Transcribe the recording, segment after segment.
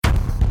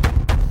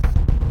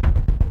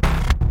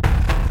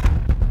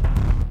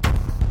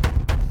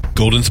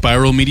Golden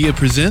Spiral Media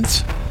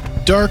presents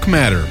Dark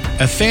Matter,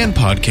 a fan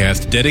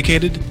podcast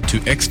dedicated to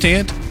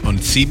Extant on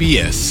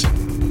CBS.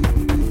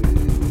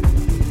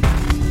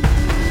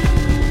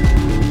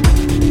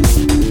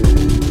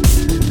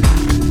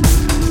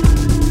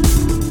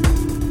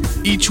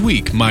 Each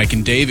week, Mike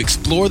and Dave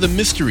explore the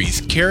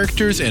mysteries,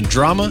 characters, and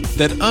drama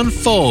that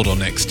unfold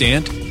on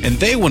Extant, and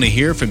they want to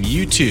hear from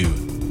you too.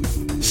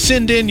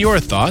 Send in your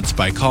thoughts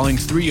by calling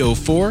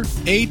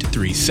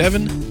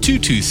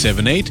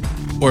 304-837-2278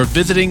 or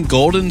visiting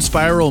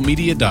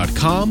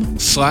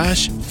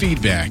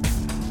goldenspiralmedia.com/feedback.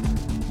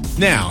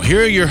 Now,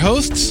 here are your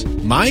hosts,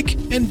 Mike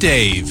and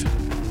Dave.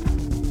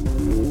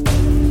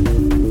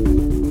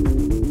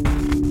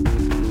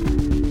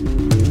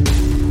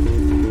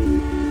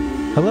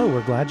 Hello,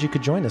 we're glad you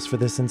could join us for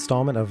this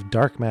installment of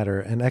Dark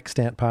Matter, an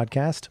Extant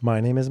podcast. My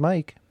name is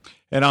Mike.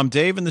 And I'm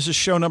Dave, and this is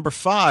show number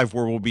 5,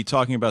 where we'll be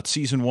talking about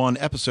Season 1,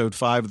 Episode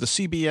 5 of the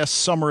CBS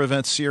Summer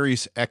Event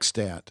Series,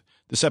 Extant.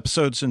 This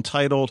episode's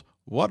entitled,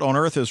 What on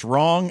Earth is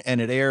Wrong? And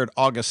it aired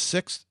August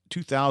 6th,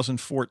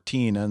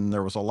 2014, and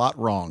there was a lot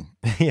wrong.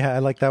 Yeah,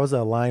 that was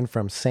a line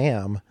from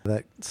Sam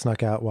that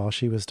snuck out while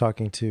she was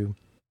talking to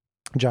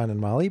John and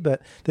Molly,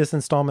 but this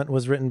installment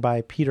was written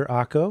by Peter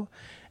Ocko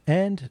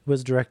and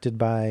was directed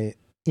by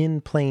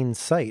In Plain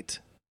Sight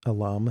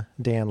alum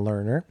Dan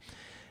Lerner.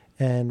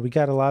 And we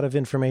got a lot of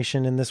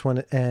information in this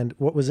one. And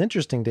what was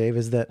interesting, Dave,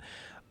 is that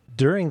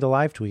during the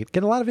live tweet,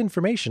 get a lot of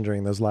information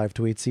during those live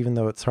tweets, even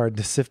though it's hard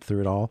to sift through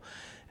it all.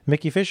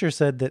 Mickey Fisher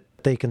said that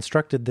they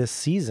constructed this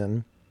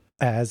season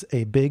as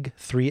a big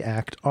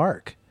 3-act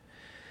arc.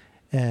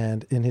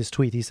 And in his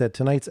tweet, he said,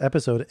 tonight's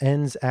episode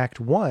ends Act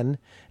 1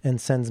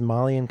 and sends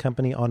Molly and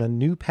company on a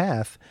new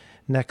path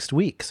next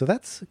week. So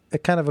that's a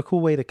kind of a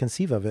cool way to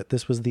conceive of it.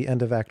 This was the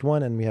end of Act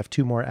 1, and we have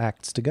 2 more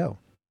acts to go.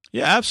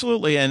 Yeah,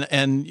 absolutely.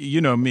 And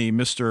you know me,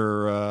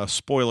 Mr.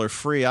 Spoiler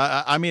Free.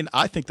 I mean,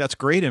 I think that's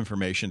great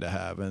information to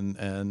have.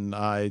 And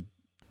I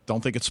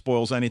don't think it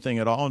spoils anything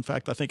at all. In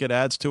fact, I think it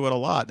adds to it a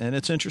lot. And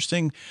it's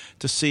interesting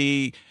to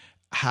see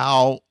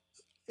how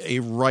a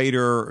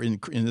writer,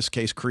 in this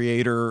case,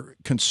 creator,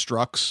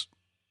 constructs,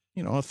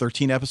 a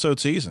 13-episode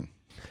season.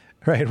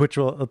 Right, which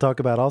we'll talk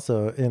about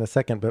also in a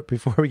second. But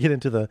before we get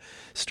into the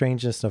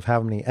strangeness of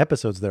how many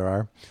episodes there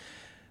are,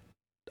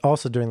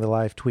 also during the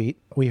live tweet,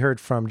 we heard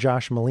from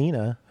Josh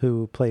Molina,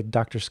 who played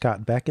Dr.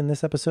 Scott Beck in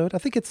this episode. I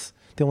think it's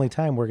the only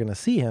time we're going to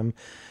see him,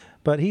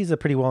 but he's a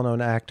pretty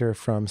well-known actor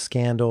from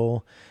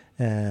Scandal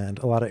and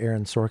a lot of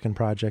Aaron Sorkin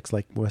projects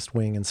like West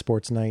Wing and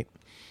Sports Night.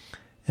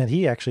 And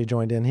he actually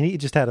joined in. He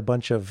just had a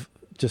bunch of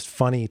just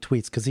funny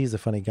tweets because he's a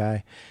funny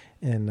guy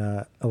in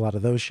a lot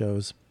of those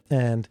shows.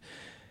 And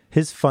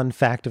his fun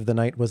fact of the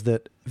night was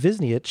that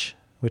Visnjic,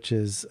 which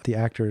is the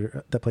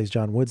actor that plays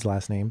John Wood's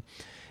last name,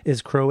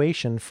 is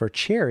Croatian for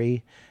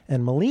cherry,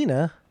 and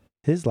Molina,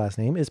 his last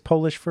name, is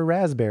Polish for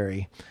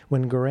raspberry.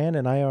 When Goran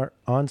and I are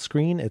on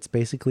screen, it's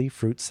basically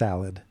fruit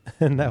salad.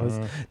 And that was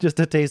just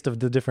a taste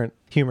of the different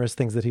humorous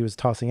things that he was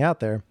tossing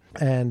out there.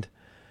 And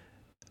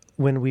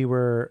when we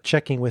were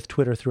checking with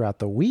Twitter throughout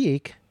the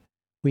week,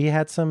 we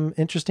had some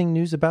interesting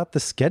news about the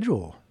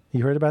schedule.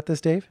 You heard about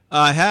this, Dave?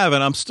 I have,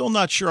 and I'm still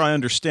not sure I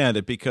understand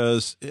it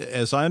because,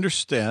 as I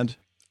understand,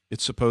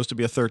 it's supposed to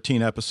be a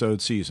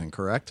 13-episode season,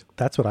 correct?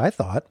 That's what I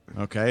thought.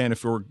 Okay, and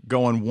if we're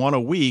going one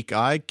a week,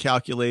 I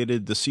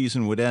calculated the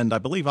season would end, I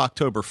believe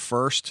October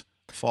 1st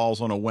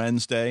falls on a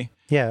Wednesday.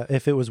 Yeah,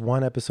 if it was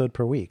 1 episode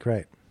per week,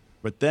 right.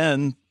 But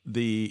then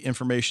the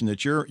information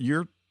that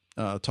you're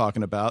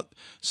talking about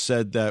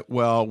said that,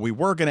 well, we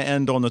were going to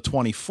end on the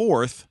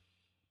 24th,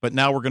 but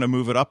now we're going to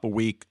move it up a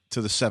week to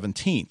the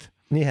 17th.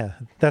 Yeah,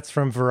 that's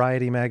from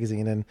Variety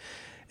magazine, and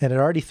it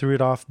already threw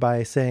it off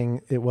by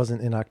saying it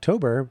wasn't in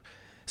October.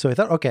 So I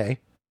thought, okay,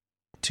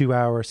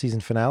 2-hour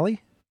season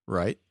finale.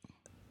 Right.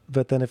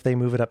 But then if they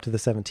move it up to the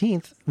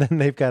 17th, then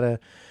they've got to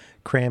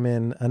cram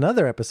in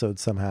another episode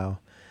somehow.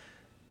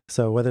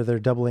 So whether they're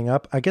doubling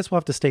up, I guess we'll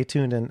have to stay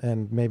tuned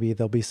and maybe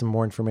there'll be some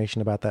more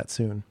information about that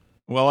soon.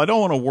 Well, I don't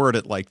want to word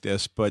it like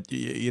this, but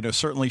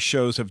certainly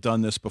shows have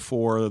done this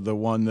before. The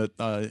one that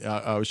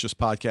I was just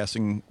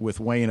podcasting with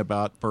Wayne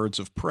about, Birds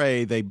of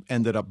Prey, they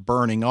ended up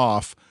burning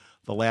off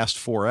the last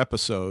 4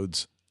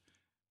 episodes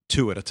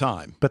 2 at a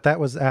time. But that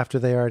was after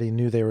they already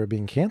knew they were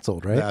being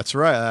canceled, right? That's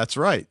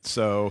right.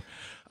 So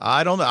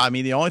I don't know. I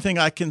mean, the only thing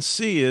I can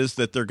see is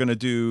that they're going to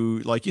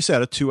do, like you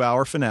said, a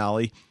 2-hour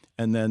finale,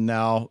 and then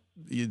now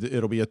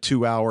it'll be a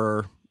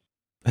 2-hour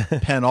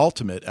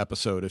penultimate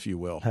episode, if you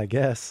will. I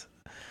guess.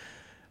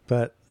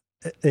 But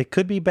it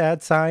could be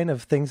bad sign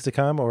of things to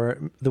come,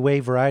 or the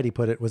way Variety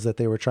put it was that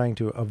they were trying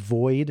to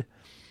avoid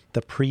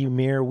the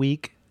premiere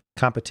week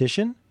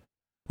competition,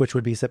 which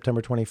would be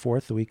September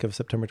 24th, the week of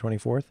September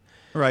 24th.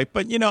 Right.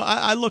 But,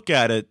 I look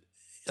at it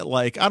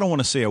like, I don't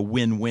want to say a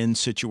win-win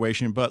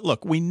situation, but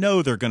look, we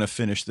know they're going to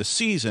finish the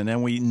season,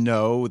 and we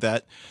know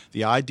that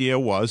the idea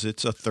was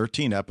it's a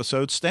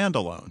 13-episode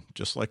standalone,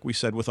 just like we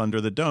said with Under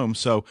the Dome.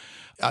 So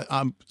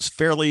I'm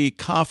fairly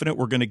confident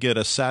we're going to get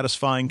a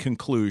satisfying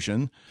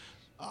conclusion.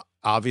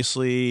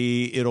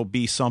 Obviously, it'll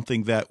be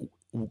something that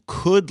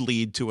could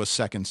lead to a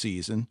second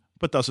season,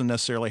 but doesn't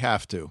necessarily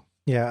have to.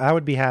 Yeah, I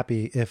would be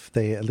happy if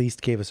they at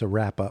least gave us a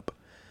wrap-up,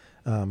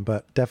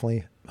 but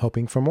definitely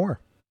hoping for more.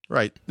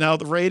 Right. Now,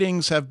 the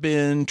ratings have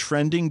been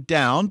trending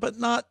down, but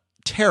not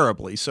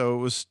terribly. So it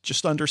was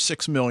just under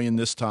 6 million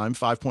this time,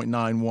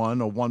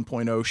 5.91, a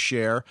 1.0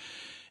 share.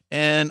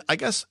 And I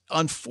guess,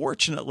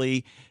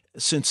 unfortunately,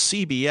 since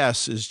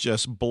CBS is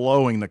just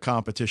blowing the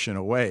competition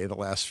away the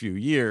last few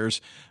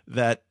years,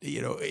 that,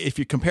 if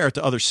you compare it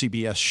to other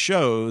CBS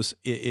shows,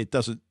 it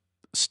doesn't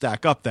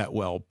stack up that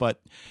well. But,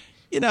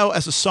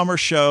 as a summer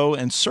show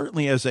and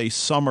certainly as a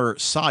summer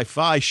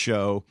sci-fi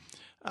show,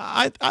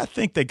 I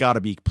think they got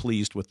to be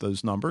pleased with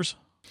those numbers.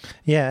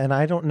 Yeah, and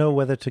I don't know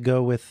whether to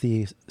go with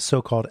the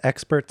so-called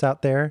experts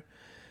out there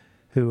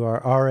who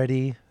are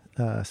already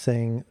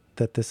saying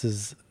that this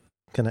is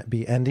going to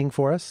be ending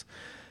for us.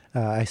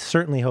 I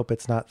certainly hope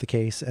it's not the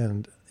case,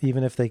 and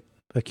even if they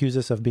accuse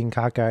us of being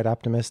cockeyed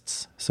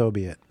optimists, so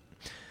be it.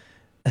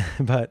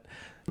 But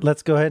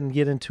let's go ahead and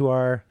get into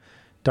our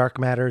Dark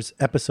Matters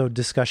episode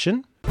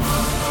discussion.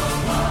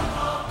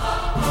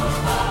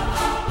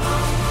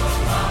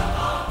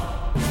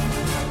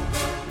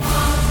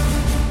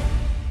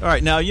 All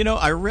right. Now,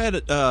 I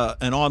read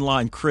an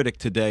online critic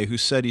today who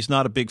said he's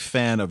not a big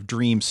fan of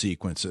dream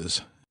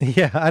sequences.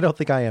 Yeah, I don't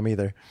think I am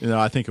either.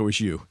 I think it was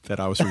you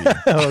that I was reading.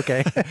 Oh,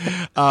 okay.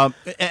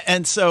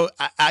 And so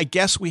I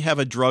guess we have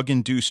a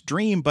drug-induced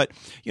dream, but,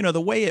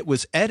 the way it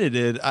was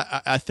edited,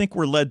 I think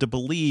we're led to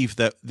believe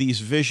that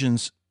these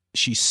visions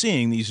she's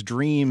seeing, these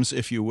dreams,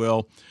 if you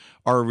will,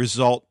 are a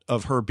result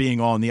of her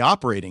being on the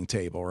operating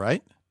table,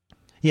 right?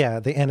 Yeah,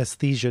 the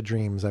anesthesia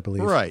dreams, I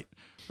believe.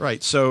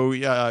 Right. So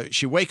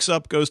she wakes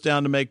up, goes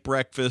down to make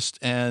breakfast,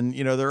 and,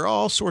 there are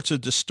all sorts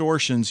of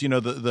distortions,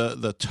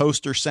 the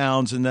toaster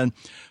sounds, and then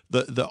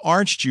the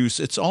orange juice,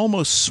 it's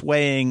almost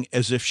swaying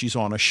as if she's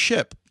on a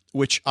ship,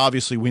 which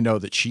obviously we know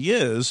that she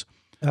is.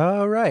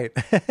 Oh, right.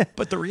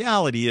 But the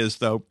reality is,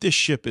 though, this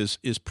ship is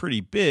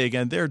pretty big,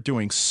 and they're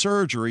doing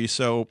surgery,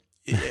 so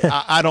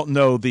I don't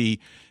know the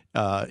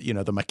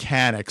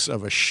mechanics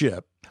of a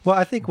ship. Well,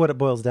 I think what it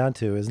boils down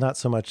to is not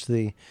so much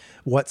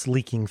what's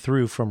leaking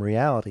through from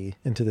reality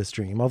into this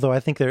dream, although I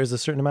think there is a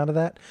certain amount of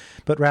that,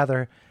 but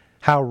rather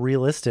how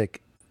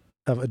realistic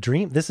of a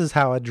dream. This is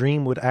how a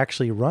dream would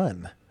actually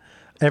run.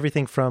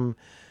 Everything from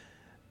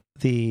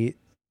the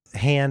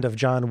hand of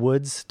John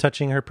Woods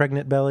touching her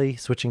pregnant belly,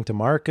 switching to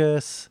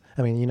Marcus.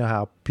 I mean, you know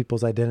how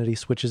people's identity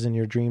switches in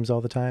your dreams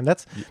all the time.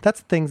 That's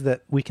things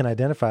that we can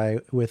identify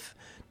with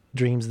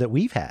dreams that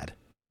we've had.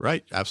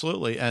 Right.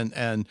 Absolutely.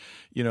 And,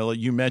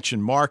 you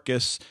mentioned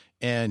Marcus,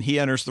 and he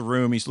enters the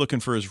room. He's looking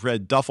for his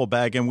red duffel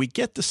bag, and we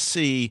get to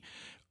see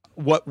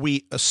what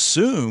we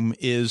assume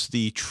is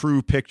the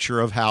true picture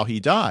of how he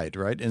died,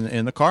 right,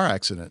 in the car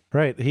accident.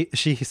 Right.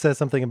 She says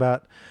something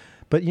about,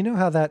 but you know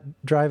how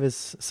that drive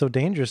is so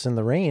dangerous in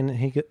the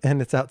rain, and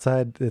it's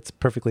outside, it's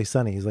perfectly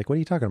sunny. He's like, what are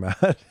you talking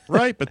about?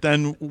 Right. But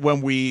then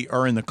when we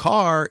are in the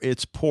car,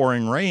 it's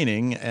pouring,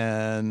 raining.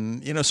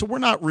 And, so we're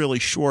not really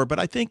sure. But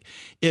I think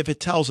if it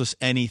tells us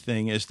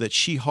anything is that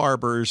she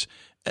harbors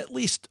at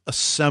least a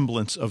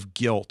semblance of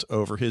guilt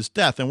over his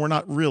death. And we're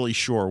not really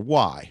sure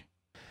why.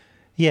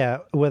 Yeah.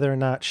 Whether or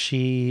not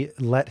she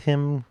let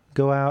him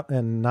go out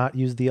and not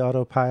use the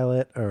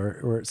autopilot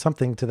or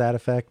something to that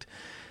effect,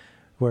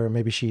 where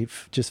maybe she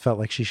just felt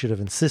like she should have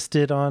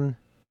insisted on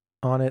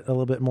it a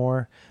little bit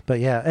more. But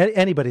yeah,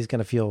 anybody's going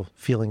to feel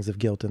feelings of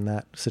guilt in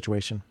that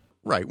situation.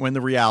 Right. When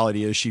the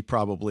reality is she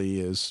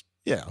probably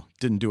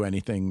didn't do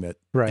anything that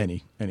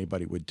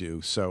anybody would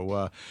do.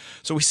 So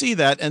we see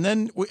that. And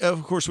then,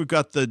 of course, we've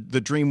got the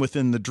dream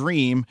within the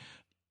dream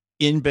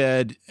in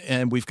bed,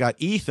 and we've got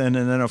Ethan.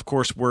 And then, of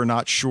course, we're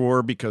not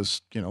sure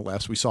because,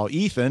 last we saw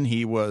Ethan,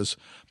 he was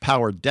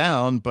powered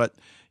down, but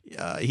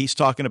he's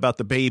talking about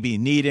the baby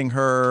needing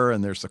her,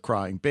 and there's the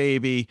crying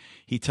baby.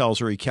 He tells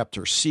her he kept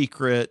her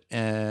secret.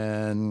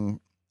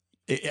 And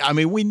I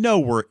mean, we know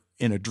we're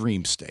in a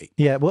dream state.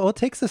 Yeah. Well, it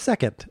takes a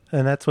second.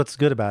 And that's what's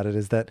good about it,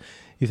 is that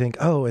you think,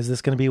 oh, is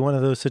this going to be one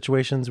of those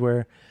situations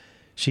where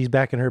she's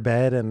back in her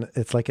bed and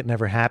it's like it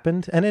never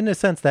happened? And in a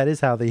sense, that is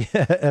how the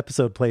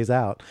episode plays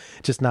out,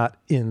 just not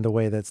in the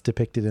way that's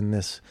depicted in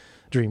this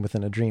dream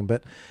within a dream.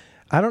 But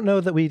I don't know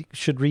that we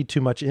should read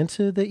too much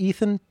into the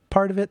Ethan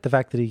part of it, the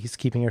fact that he's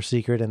keeping her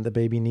secret and the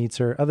baby needs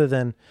her, other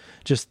than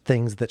just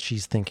things that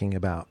she's thinking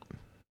about.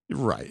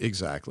 Right,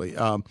 exactly.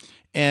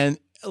 And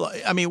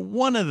I mean,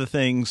 one of the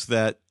things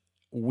that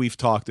we've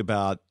talked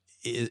about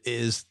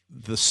is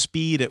the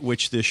speed at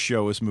which this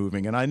show is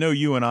moving. And I know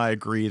you and I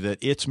agree that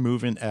it's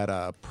moving at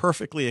a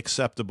perfectly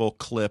acceptable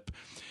clip.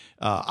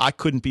 I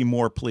couldn't be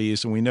more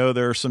pleased. And we know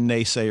there are some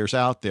naysayers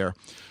out there.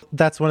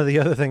 That's one of the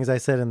other things I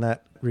said in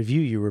that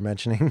review you were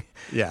mentioning,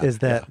 is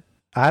that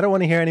I don't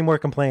want to hear any more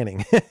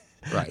complaining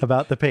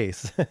about the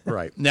pace.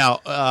 Right. Now,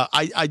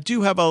 I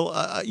do have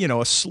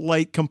a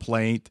slight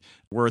complaint.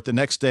 We're at the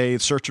next day,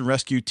 search and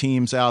rescue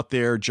teams out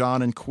there.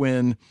 John and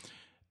Quinn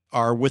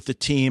are with the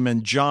team,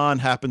 and John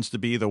happens to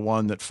be the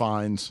one that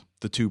finds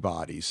the two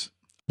bodies.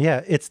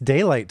 Yeah, it's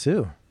daylight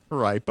too.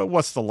 Right, but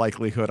what's the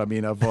likelihood? I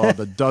mean, of all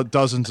the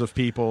dozens of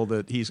people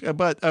that he's,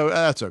 but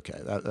that's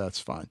okay. That's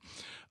fine.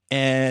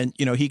 And,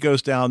 he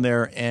goes down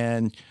there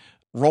and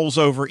rolls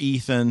over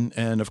Ethan.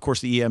 And of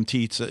course the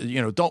EMT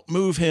says, don't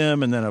move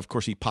him. And then of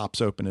course he pops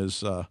open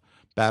his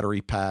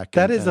battery pack.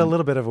 That is a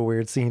little bit of a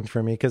weird scene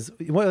for me because,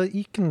 well,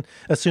 you can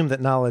assume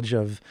that knowledge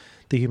of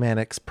the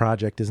Humanix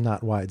project is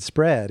not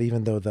widespread,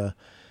 even though the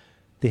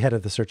head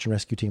of the search and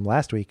rescue team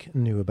last week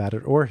knew about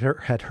it or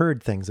had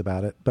heard things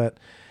about it. But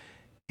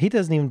he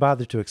doesn't even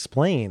bother to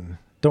explain.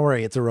 Don't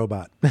worry, it's a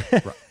robot.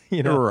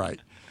 Right. Right.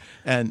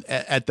 And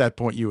at that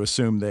point, you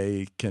assume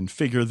they can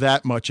figure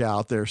that much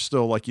out. They're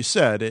still, like you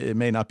said, it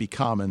may not be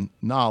common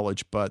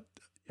knowledge, but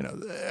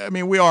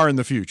we are in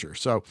the future.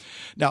 So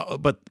now,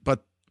 but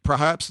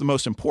perhaps the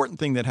most important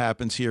thing that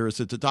happens here is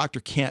that the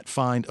doctor can't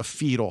find a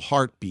fetal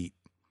heartbeat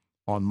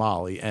on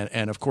Molly,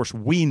 and of course,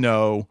 we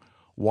know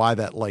why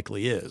that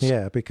likely is.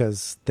 Yeah,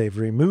 because they've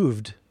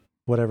removed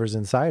whatever's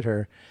inside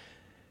her.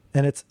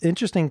 And it's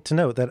interesting to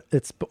note that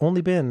it's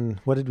only been,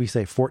 what did we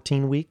say,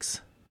 14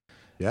 weeks?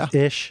 Yeah.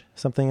 Ish,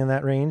 something in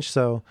that range.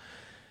 So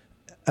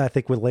I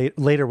think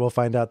later we'll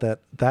find out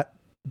that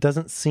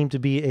doesn't seem to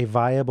be a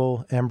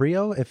viable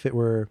embryo if it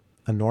were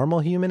a normal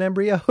human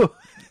embryo.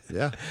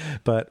 Yeah.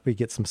 But we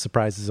get some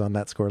surprises on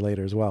that score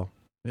later as well.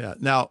 Yeah.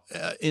 Now,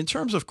 in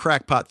terms of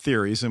crackpot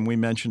theories, and we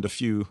mentioned a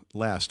few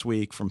last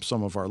week from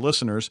some of our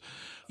listeners,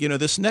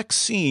 this next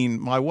scene,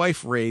 my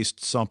wife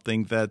raised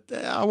something that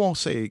I won't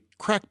say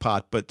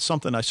crackpot, but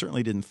something I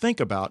certainly didn't think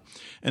about.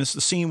 And it's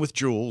the scene with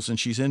Jules, and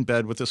she's in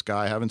bed with this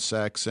guy having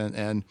sex,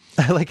 and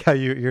I like how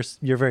you're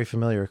very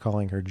familiar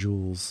calling her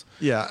Jules.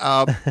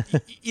 Yeah.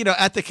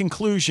 At the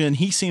conclusion,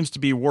 he seems to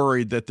be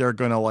worried that they're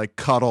going to like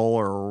cuddle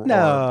or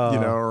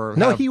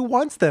he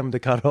wants them to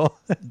cuddle.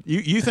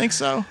 You think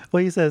so?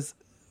 Well, he says,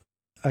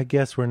 I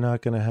guess we're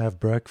not going to have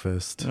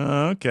breakfast.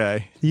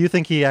 Okay. You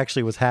think he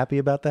actually was happy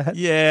about that?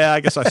 Yeah, I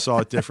guess I saw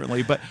it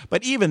differently. But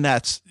even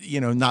that's,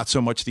 not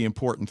so much the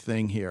important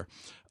thing here.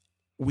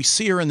 We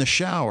see her in the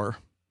shower,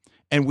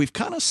 and we've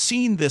kind of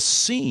seen this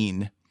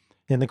scene.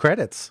 In the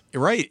credits.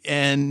 Right.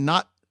 And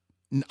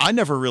I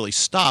never really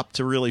stopped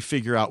to really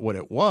figure out what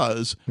it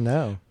was.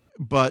 No.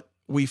 But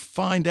we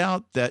find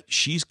out that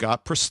she's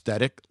got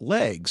prosthetic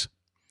legs.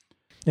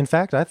 In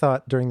fact, I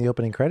thought during the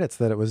opening credits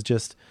that it was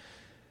just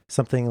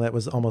something that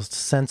was almost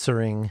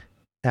censoring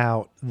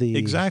out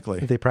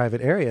the private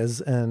areas,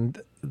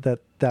 and that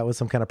was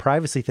some kind of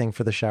privacy thing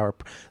for the shower,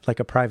 like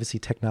a privacy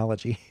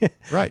technology.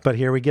 Right. But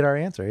here we get our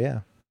answer.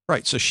 Yeah.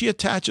 Right. So she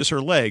attaches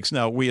her legs.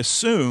 Now we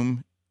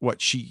assume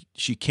she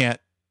can't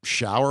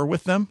shower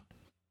with them.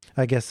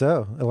 I guess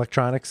so.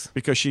 Electronics.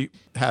 Because she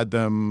had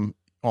them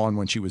on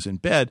when she was in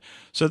bed.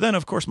 So then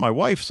of course my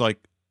wife's like,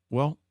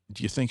 well,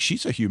 do you think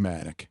she's a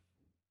humanic?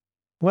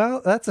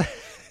 Well, that's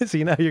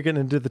see, now you're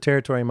getting into the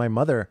territory my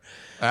mother.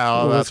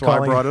 Oh, that's why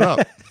I brought it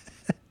up.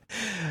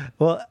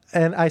 Well,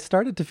 and I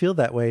started to feel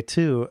that way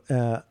too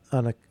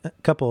on a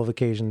couple of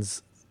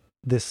occasions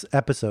this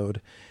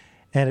episode.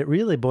 And it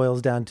really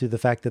boils down to the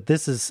fact that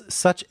this is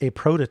such a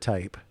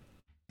prototype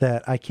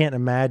that I can't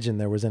imagine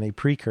there was any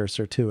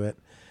precursor to it.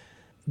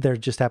 There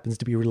just happens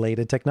to be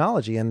related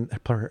technology, and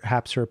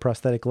perhaps her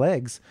prosthetic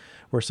legs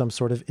were some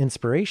sort of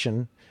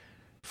inspiration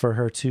for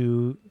her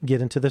to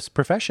get into this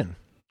profession.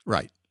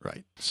 Right.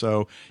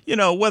 So,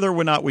 whether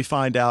or not we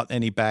find out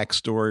any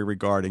backstory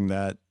regarding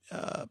that,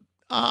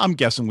 I'm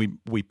guessing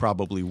we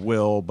probably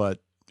will, but,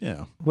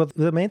 Well,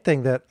 the main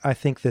thing that I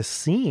think this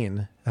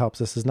scene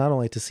helps us is not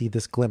only to see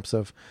this glimpse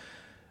of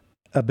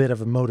a bit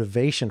of a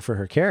motivation for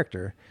her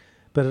character,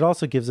 but it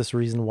also gives us a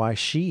reason why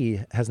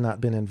she has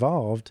not been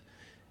involved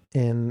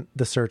in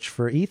the search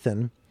for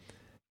Ethan,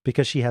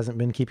 because she hasn't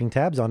been keeping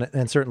tabs on it.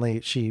 And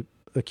certainly she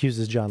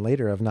accuses John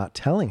later of not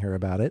telling her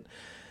about it.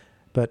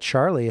 But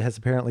Charlie has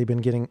apparently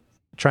been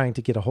trying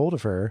to get a hold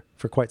of her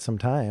for quite some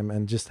time,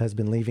 and just has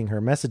been leaving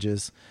her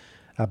messages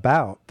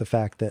about the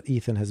fact that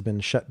Ethan has been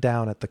shut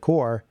down at the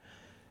core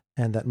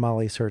and that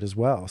Molly's hurt as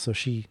well. So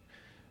she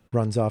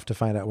runs off to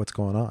find out what's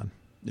going on.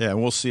 Yeah,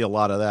 and we'll see a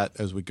lot of that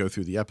as we go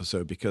through the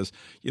episode, because,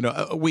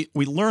 we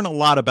learn a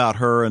lot about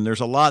her, and there's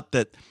a lot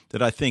that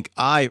I think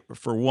I,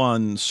 for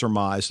one,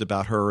 surmised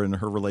about her and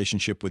her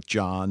relationship with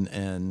John.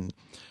 And,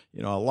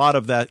 a lot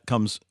of that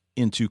comes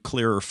into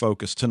clearer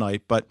focus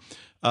tonight. But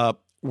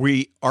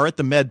we are at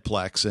the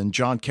Medplex, and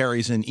John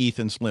carries in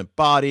Ethan's limp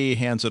body,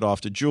 hands it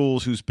off to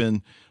Jules, who's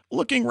been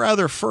looking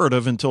rather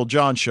furtive until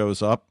John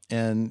shows up.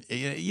 And,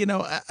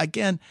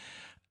 again,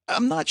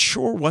 I'm not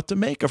sure what to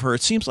make of her.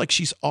 It seems like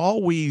she's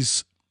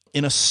always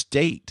in a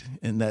state,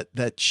 and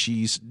that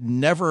she's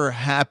never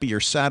happy or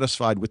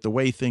satisfied with the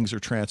way things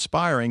are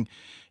transpiring.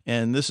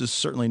 And this is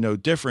certainly no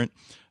different.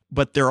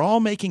 But they're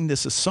all making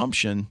this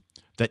assumption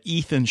that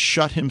Ethan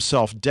shut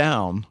himself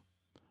down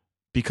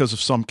because of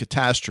some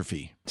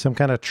catastrophe. Some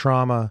kind of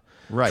trauma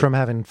from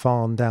having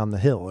fallen down the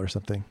hill or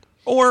something.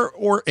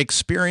 Or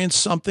experienced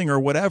something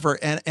or whatever.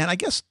 And I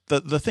guess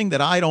the thing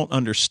that I don't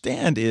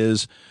understand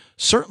is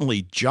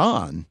certainly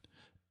John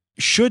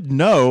should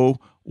know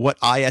what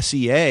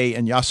ISEA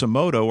and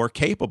Yasumoto are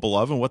capable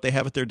of and what they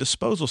have at their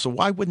disposal. So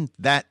why wouldn't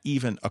that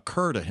even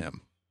occur to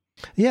him?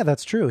 Yeah,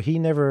 that's true. He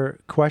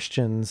never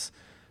questions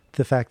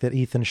the fact that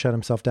Ethan shut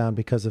himself down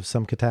because of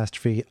some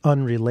catastrophe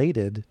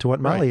unrelated to what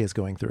Molly is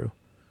going through.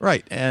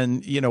 Right.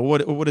 And,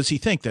 what does he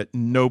think? That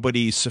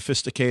nobody's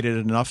sophisticated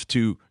enough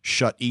to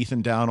shut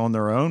Ethan down on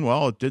their own?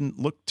 Well, it didn't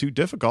look too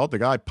difficult. The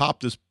guy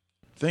popped his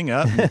thing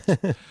out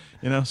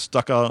and,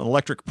 stuck an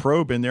electric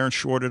probe in there and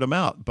shorted him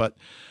out. But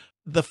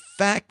the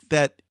fact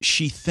that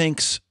she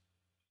thinks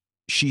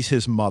she's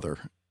his mother,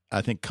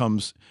 I think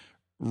comes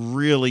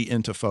really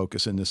into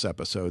focus in this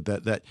episode.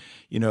 That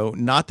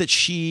not that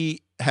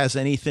she has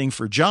anything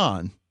for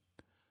John,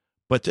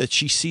 but that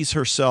she sees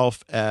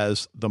herself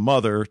as the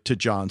mother to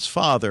John's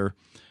father.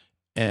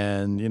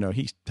 And,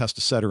 he has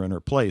to set her in her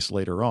place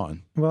later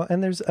on. Well,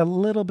 and there's a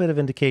little bit of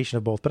indication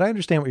of both, but I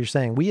understand what you're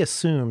saying. We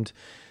assumed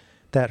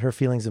that her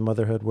feelings of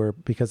motherhood were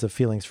because of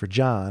feelings for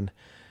John,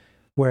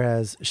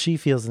 whereas she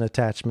feels an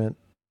attachment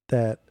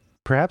that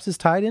perhaps is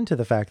tied into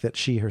the fact that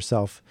she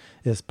herself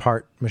is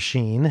part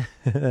machine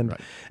and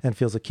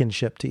feels a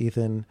kinship to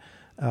Ethan,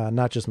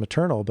 not just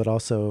maternal, but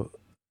also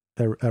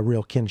a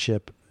real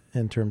kinship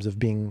in terms of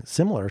being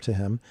similar to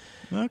him.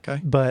 Okay.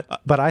 But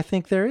I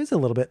think there is a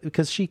little bit,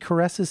 because she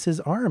caresses his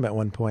arm at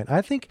one point.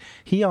 I think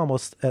he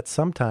almost at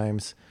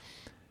sometimes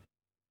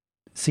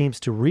seems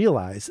to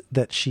realize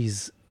that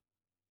she's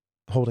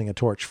holding a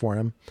torch for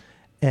him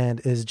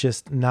and is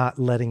just not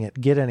letting it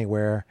get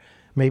anywhere.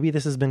 Maybe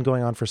this has been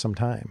going on for some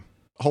time.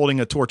 Holding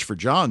a torch for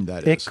John,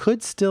 that is. It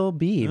could still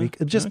be,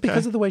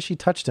 because of the way she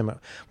touched him at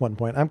one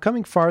point. I'm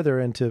coming farther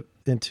into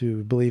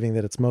believing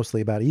that it's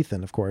mostly about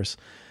Ethan, of course.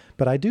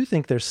 But I do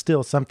think there's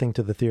still something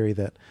to the theory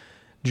that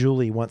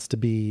Julie wants to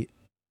be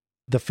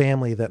the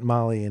family that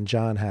Molly and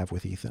John have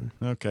with Ethan.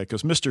 Okay,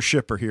 because Mr.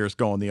 Shipper here is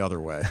going the other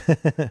way.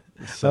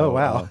 So, oh,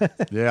 wow.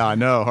 Yeah, I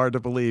know. Hard to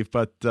believe.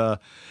 But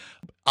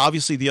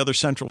obviously the other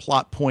central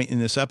plot point in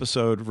this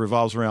episode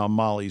revolves around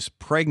Molly's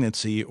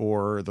pregnancy,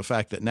 or the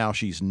fact that now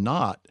she's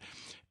not.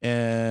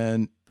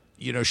 And,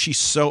 she's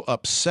so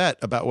upset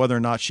about whether or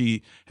not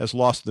she has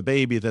lost the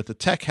baby that the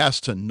tech has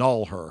to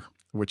null her,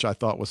 which I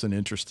thought was an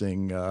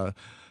interesting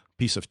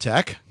piece of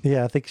tech.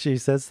 Yeah, I think she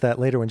says that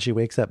later when she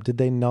wakes up. Did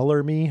they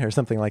nuller me or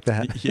something like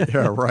that?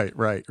 Yeah,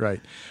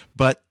 right.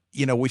 But,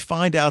 we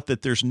find out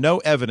that there's no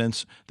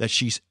evidence that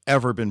she's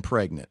ever been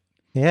pregnant.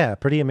 Yeah,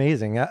 pretty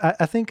amazing.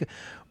 I think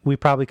we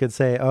probably could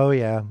say, oh,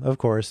 yeah, of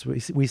course,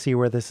 we see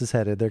where this is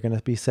headed. They're going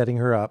to be setting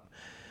her up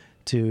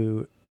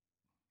to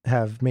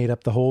have made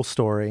up the whole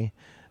story,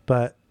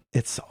 but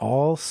it's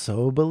all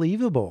so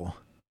believable.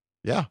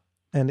 Yeah.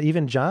 And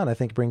even John, I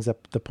think, brings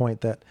up the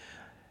point that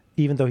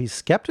even though he's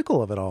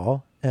skeptical of it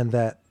all, and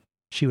that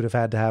she would have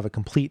had to have a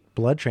complete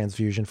blood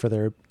transfusion for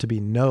there to be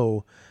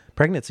no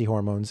pregnancy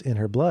hormones in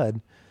her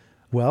blood,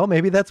 well,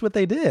 maybe that's what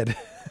they did.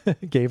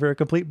 Gave her a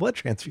complete blood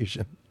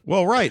transfusion.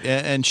 Well, right.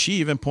 And she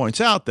even points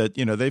out that,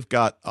 they've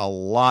got a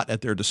lot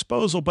at their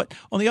disposal. But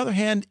on the other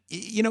hand,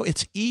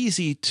 it's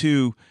easy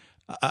to,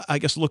 I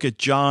guess, look at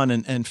John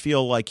and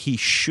feel like he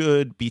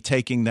should be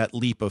taking that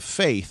leap of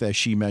faith, as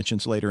she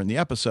mentions later in the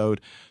episode,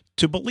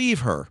 to believe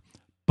her.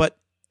 But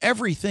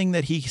everything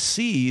that he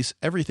sees,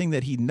 everything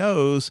that he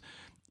knows,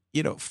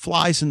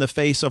 flies in the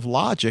face of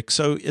logic.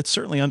 So it's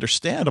certainly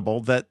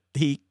understandable that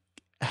he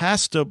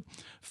has to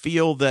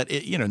feel that,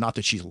 not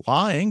that she's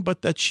lying,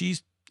 but that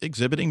she's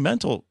exhibiting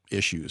mental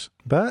issues.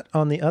 But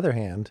on the other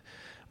hand,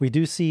 we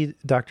do see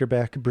Dr.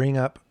 Beck bring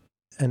up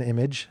an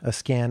image, a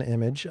scan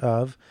image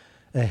of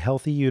a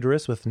healthy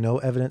uterus with no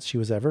evidence she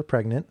was ever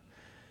pregnant.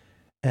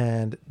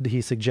 And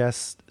he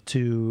suggests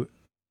to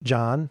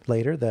John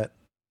later that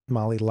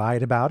Molly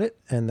lied about it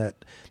and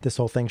that this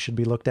whole thing should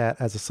be looked at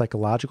as a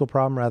psychological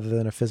problem rather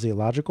than a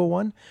physiological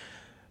one.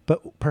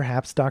 But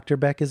perhaps Dr.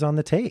 Beck is on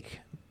the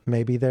take.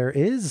 Maybe there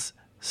is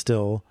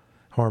still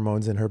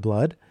hormones in her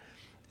blood,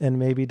 and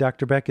maybe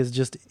Dr. Beck is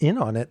just in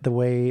on it the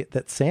way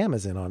that Sam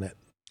is in on it.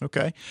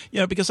 Okay.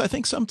 Because I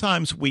think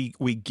sometimes we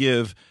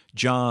give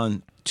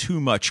John too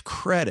much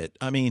credit.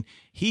 I mean,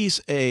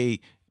 he's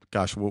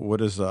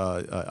what is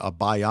a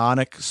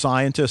bionic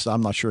scientist?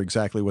 I'm not sure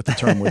exactly what the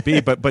term would be,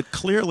 but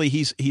clearly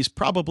he's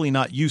probably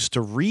not used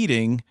to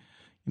reading,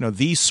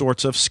 these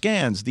sorts of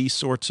scans, these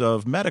sorts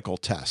of medical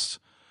tests.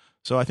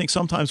 So I think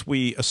sometimes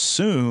we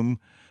assume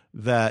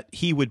that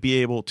he would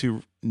be able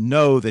to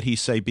know that he's,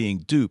 say, being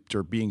duped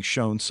or being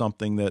shown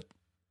something that,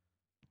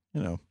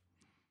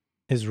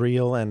 is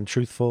real and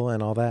truthful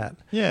and all that.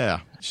 Yeah.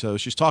 So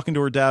she's talking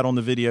to her dad on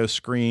the video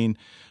screen,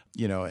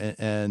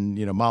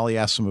 and Molly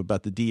asks him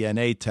about the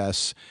DNA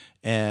tests,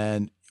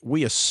 and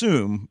we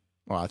assume,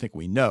 well, I think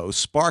we know,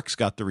 Sparks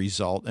got the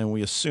result, and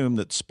we assume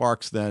that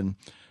Sparks then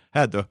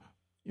had the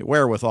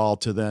wherewithal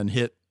to then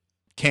hit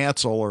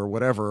cancel or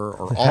whatever,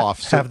 or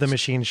off. Have the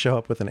machine show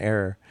up with an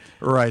error.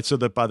 Right, so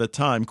that by the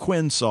time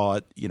Quinn saw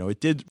it, it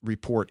did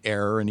report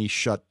error, and he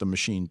shut the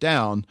machine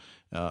down.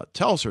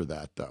 Tells her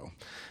that, though.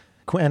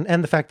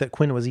 And the fact that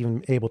Quinn was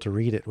even able to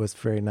read it was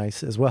very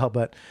nice as well.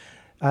 But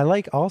I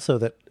like also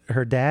that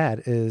her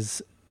dad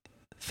is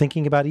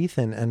thinking about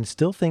Ethan and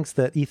still thinks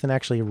that Ethan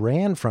actually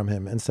ran from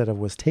him instead of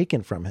was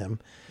taken from him.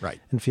 Right.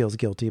 And feels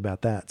guilty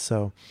about that.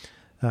 So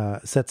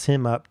sets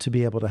him up to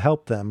be able to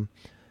help them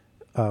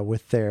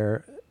with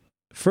their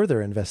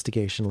further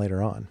investigation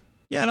later on.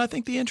 Yeah, and I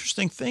think the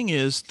interesting thing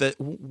is that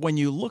when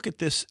you look at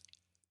this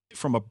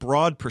from a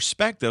broad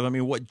perspective, I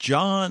mean, what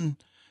John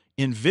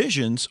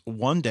envisions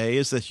one day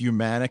is that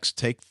humanics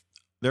take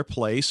their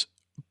place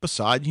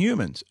beside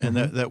humans, and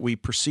that we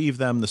perceive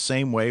them the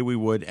same way we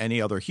would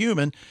any other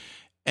human.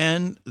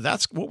 And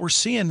that's what we're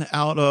seeing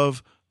out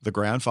of the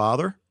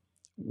grandfather,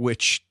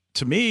 which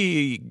to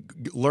me,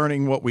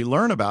 learning what we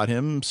learn about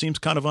him seems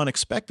kind of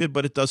unexpected,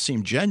 but it does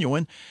seem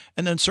genuine.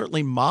 And then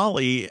certainly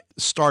Molly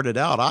started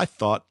out, I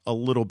thought, a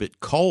little bit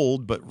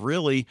cold, but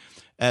really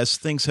as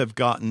things have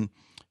gotten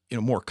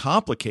more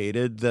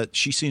complicated, that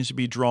she seems to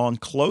be drawn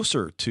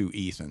closer to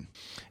Ethan.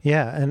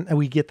 Yeah, and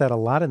we get that a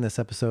lot in this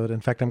episode.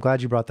 In fact, I'm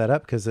glad you brought that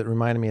up because it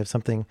reminded me of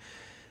something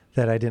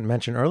that I didn't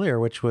mention earlier,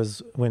 which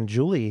was when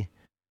Julie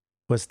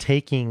was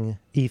taking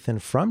Ethan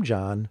from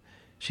John,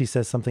 she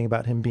says something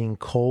about him being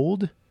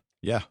cold.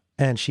 Yeah.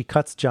 And she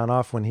cuts John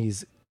off when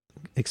he's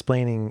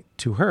explaining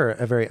to her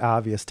a very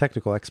obvious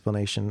technical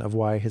explanation of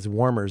why his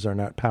warmers are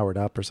not powered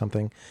up or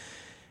something.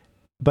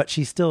 But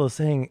she still is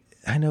saying,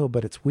 I know,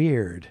 but it's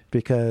weird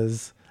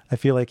because I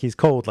feel like he's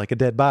cold, like a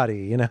dead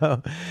body, you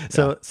know?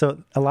 So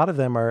a lot of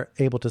them are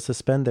able to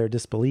suspend their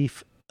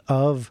disbelief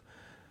of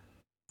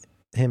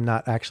him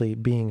not actually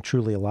being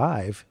truly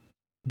alive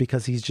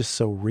because he's just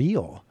so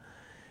real.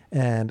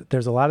 And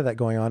there's a lot of that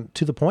going on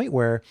to the point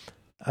where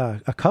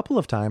a couple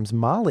of times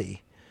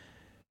Molly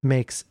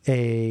makes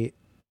a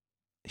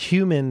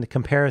human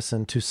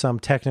comparison to some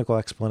technical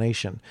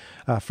explanation.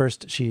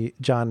 First,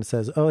 John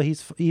says, "Oh,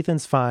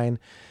 Ethan's fine.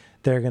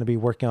 They're going to be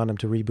working on him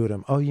to reboot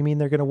him." "Oh, you mean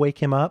they're going to wake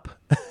him up?"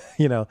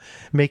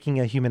 Making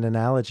a human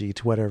analogy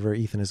to whatever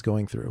Ethan is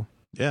going through.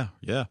 Yeah,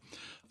 yeah.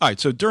 All right,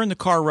 so during the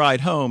car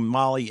ride home,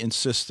 Molly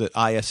insists that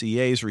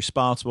ISEA is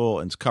responsible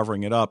and is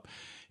covering it up.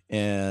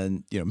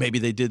 And, maybe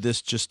they did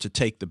this just to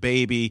take the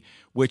baby,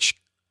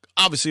 which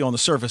obviously on the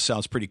surface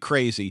sounds pretty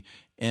crazy.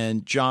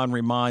 And John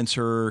reminds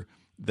her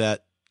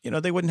that,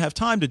 they wouldn't have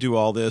time to do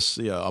all this,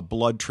 a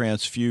blood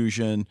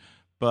transfusion.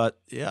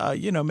 But,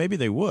 maybe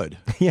they would.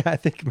 Yeah, I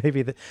think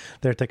maybe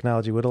their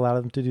technology would allow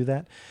them to do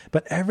that.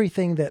 But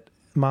everything that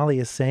Molly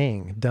is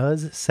saying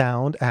does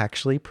sound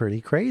actually pretty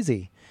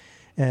crazy.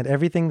 And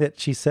everything that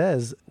she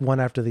says,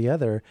 one after the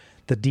other,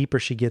 the deeper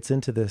she gets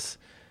into this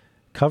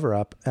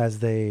cover-up as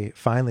they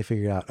finally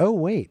figure out, oh,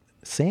 wait,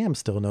 Sam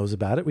still knows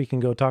about it. We can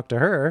go talk to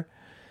her.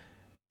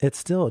 It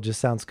still just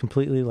sounds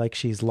completely like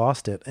she's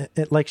lost it.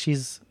 Like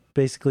she's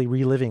basically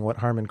reliving what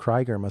Harmon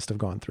Krieger must have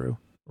gone through.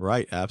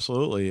 Right,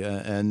 absolutely.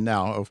 And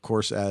now, of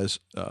course, as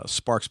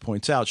Sparks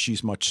points out,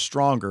 she's much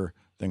stronger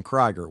than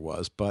Krieger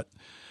was. But,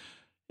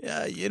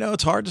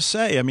 it's hard to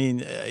say. I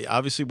mean,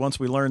 obviously, once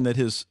we learned that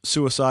his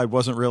suicide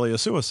wasn't really a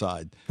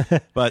suicide.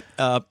 But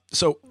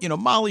so,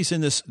 Molly's in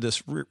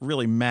this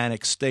really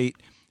manic state,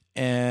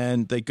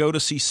 and they go to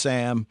see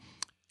Sam,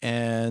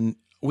 and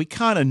we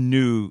kind of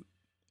knew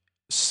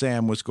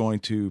Sam was going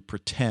to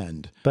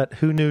pretend. But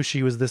who knew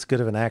she was this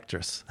good of an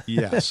actress?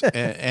 Yes.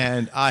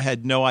 And I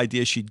had no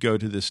idea she'd go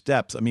to this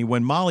depth. I mean,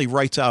 when Molly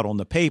writes out on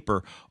the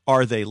paper,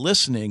 "Are they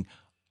listening?"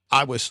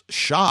 I was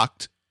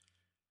shocked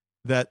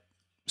that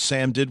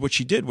Sam did what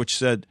she did, which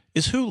said,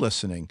 "Is who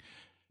listening?"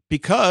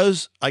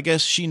 Because I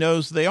guess she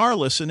knows they are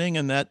listening,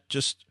 and that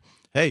just,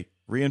 hey,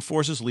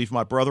 reinforces, leave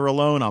my brother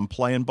alone. I'm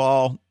playing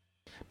ball.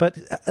 But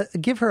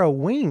give her a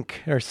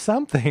wink or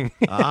something.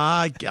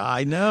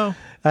 I know.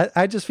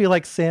 I just feel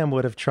like Sam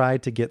would have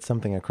tried to get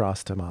something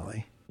across to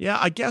Molly. Yeah,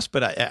 I guess,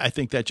 but I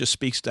think that just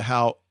speaks to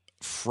how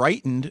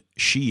frightened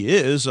she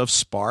is of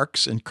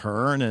Sparks and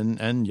Kern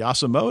and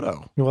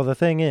Yasumoto. Well, the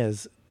thing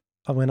is,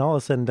 when all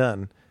is said and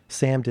done,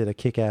 Sam did a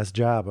kick-ass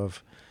job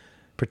of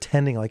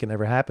pretending like it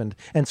never happened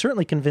and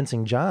certainly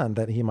convincing John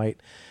that he might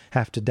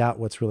have to doubt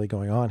what's really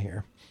going on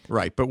here.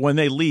 Right, but when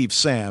they leave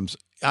Sam's,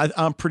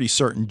 I'm pretty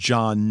certain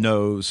John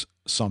knows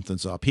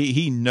something's up.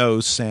 He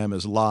knows Sam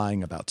is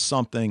lying about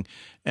something,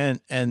 and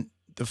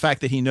the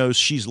fact that he knows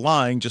she's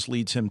lying just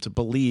leads him to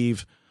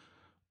believe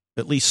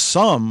at least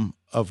some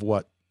of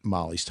what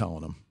Molly's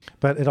telling him.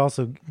 But it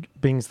also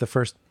brings the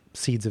first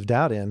seeds of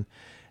doubt in,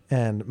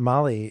 and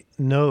Molly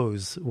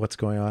knows what's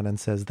going on and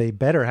says they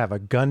better have a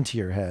gun to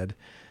your head,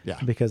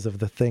 because of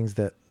the things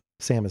that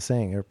Sam is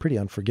saying are pretty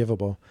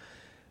unforgivable.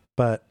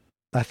 But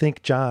I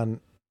think John,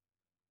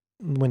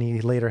 when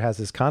he later has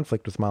his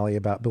conflict with Molly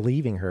about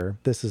believing her,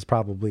 this is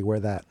probably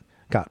where that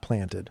got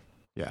planted.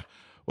 Yeah.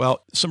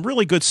 Well, some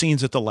really good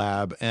scenes at the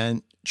lab,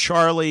 and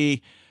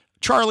Charlie's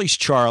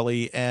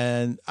Charlie,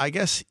 and I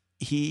guess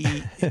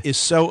he is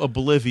so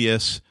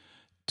oblivious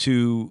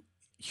to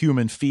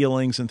human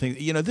feelings and things.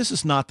 This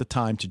is not the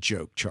time to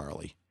joke,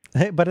 Charlie.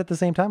 But at the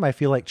same time, I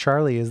feel like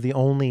Charlie is the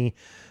only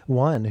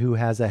one who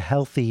has a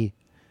healthy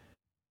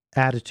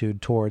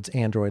attitude towards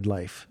android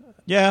life.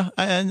 Yeah,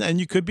 and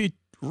you could be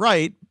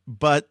right,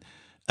 but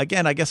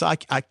again, I guess I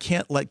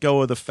can't let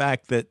go of the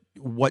fact that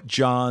what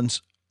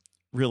John's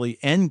really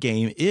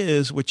Endgame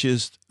is, which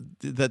is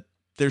that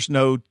there's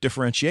no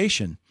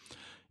differentiation.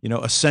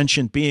 A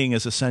sentient being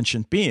is a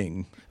sentient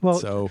being. Well,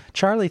 so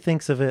Charlie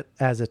thinks of it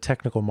as a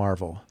technical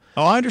marvel.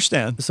 Oh, I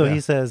understand. So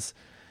he says,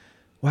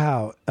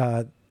 wow,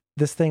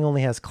 this thing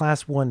only has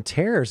class 1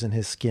 tears in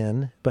his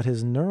skin, but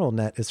his neural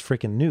net is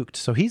freaking nuked.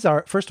 So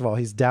first of all,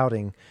 he's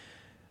doubting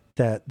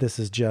that this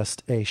is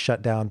just a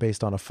shutdown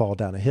based on a fall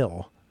down a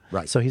hill.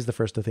 Right. So he's the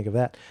first to think of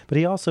that. But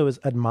he also is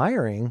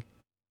admiring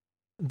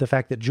the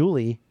fact that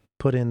Julie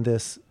put in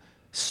this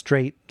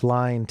straight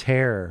line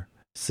tear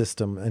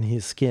system in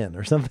his skin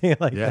or something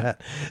like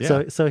that.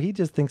 Yeah. So he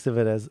just thinks of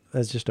it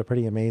as just a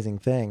pretty amazing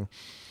thing.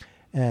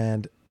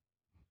 And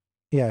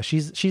yeah,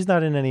 she's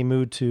not in any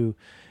mood to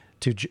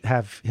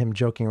have him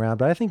joking around,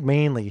 but I think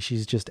mainly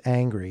she's just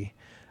angry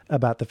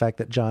about the fact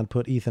that John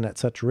put Ethan at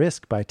such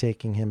risk by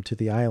taking him to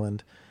the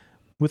island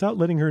without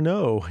letting her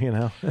know,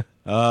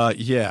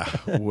 Yeah,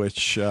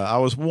 which I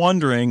was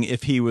wondering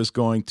if he was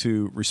going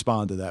to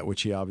respond to that,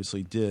 which he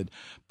obviously did.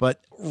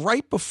 But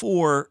right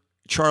before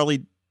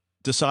Charlie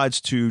decides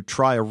to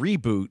try a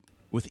reboot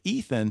with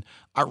Ethan,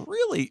 I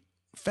really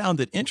found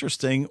it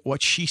interesting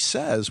what she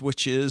says,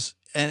 which is,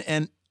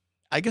 and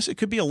I guess it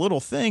could be a little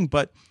thing,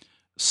 but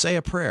say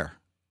a prayer.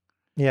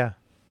 Yeah.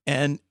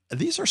 And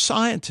these are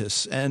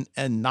scientists, and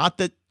not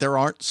that there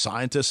aren't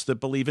scientists that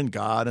believe in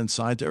God and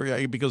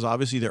scientists, because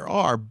obviously there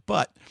are,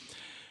 but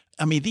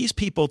I mean, these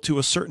people to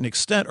a certain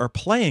extent are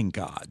playing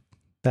God.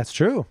 That's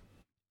true.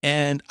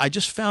 And I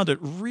just found it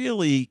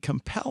really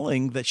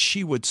compelling that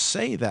she would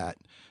say that,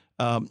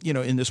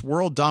 in this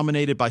world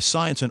dominated by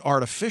science and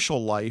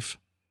artificial life,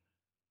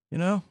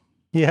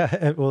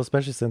 Yeah. Well,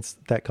 especially since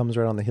that comes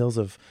right on the heels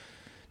of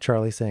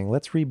Charlie saying,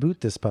 let's reboot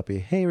this puppy.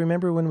 Hey,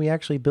 remember when we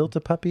actually built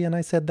a puppy and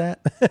I said that?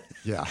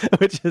 Yeah.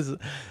 Which is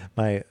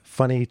my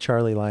funny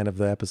Charlie line of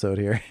the episode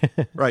here.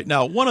 Right.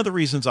 Now, one of the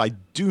reasons I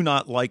do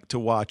not like to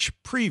watch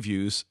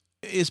previews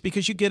is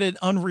because you get an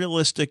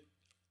unrealistic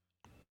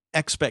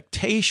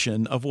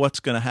expectation of what's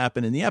going to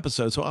happen in the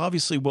episode. So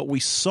obviously what we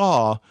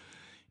saw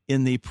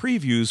in the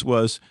previews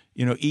was,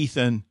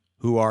 Ethan,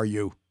 who are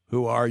you?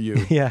 Who are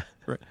you? Yeah.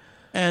 Right.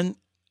 And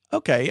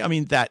okay, I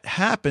mean, that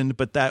happened,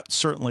 but that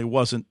certainly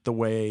wasn't the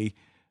way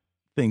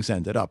things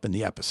ended up in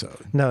the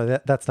episode. No,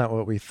 that's not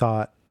what we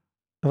thought.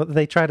 Well,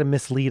 they try to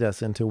mislead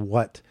us into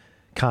what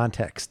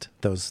context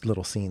those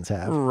little scenes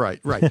have. Right.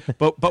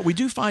 But we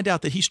do find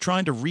out that he's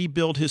trying to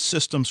rebuild his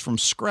systems from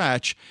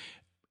scratch.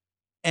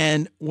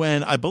 And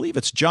when I believe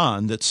it's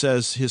John that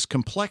says his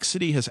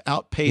complexity has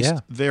outpaced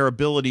their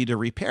ability to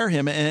repair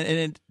him. And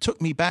it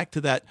took me back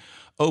to that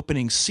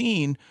opening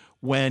scene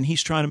when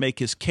he's trying to make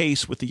his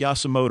case with the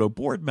Yasumoto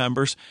board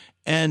members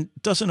and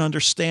doesn't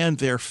understand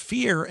their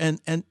fear.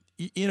 And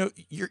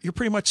you're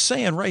pretty much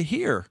saying right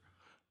here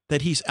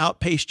that he's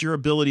outpaced your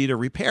ability to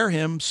repair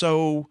him.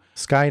 So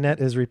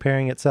Skynet is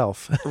repairing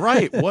itself.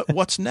 Right.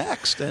 What's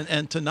next?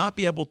 And to not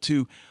be able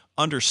to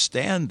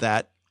understand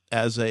that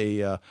as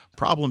a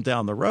problem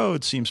down the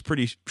road seems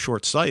pretty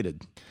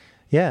short-sighted.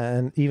 Yeah,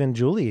 and even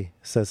Julie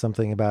says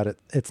something about it.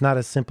 It's not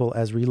as simple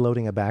as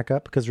reloading a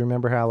backup, because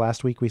remember how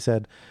last week we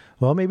said,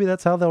 well, maybe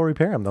that's how they'll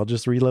repair them. They'll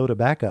just reload a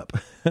backup.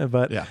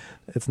 But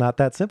it's not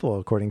that simple,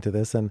 according to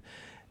this. And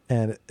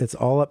it's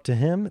all up to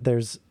him.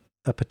 There's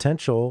a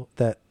potential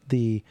that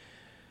the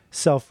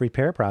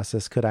self-repair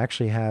process could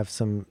actually have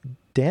some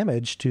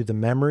damage to the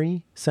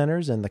memory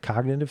centers and the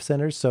cognitive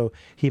centers. So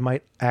he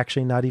might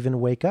actually not even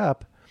wake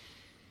up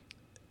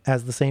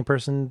as the same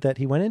person that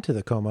he went into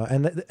the coma.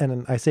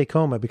 And I say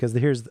coma because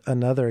here's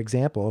another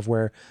example of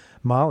where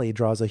Molly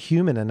draws a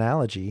human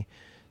analogy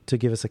to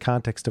give us a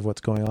context of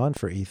what's going on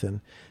for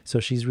Ethan.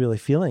 So she's really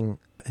feeling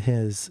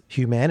his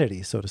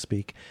humanity, so to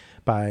speak,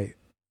 by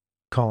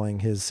calling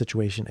his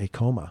situation a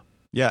coma.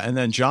 Yeah, and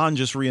then John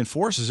just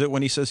reinforces it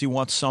when he says he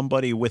wants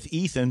somebody with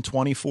Ethan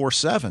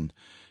 24/7.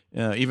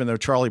 Even though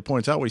Charlie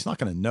points out, well, he's not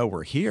going to know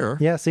we're here.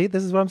 Yeah, see,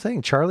 this is what I'm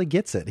saying. Charlie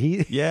gets it.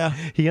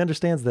 He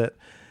understands that.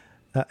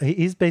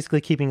 He's basically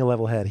keeping a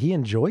level head. He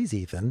enjoys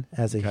Ethan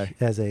as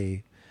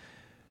a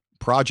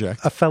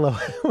project, a fellow,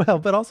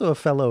 but also a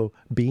fellow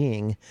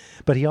being.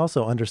 But he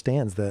also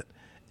understands that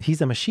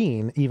he's a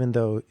machine, even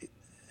though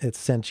it's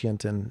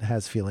sentient and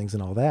has feelings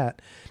and all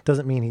that.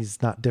 Doesn't mean he's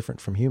not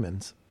different from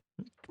humans.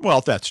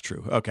 Well, that's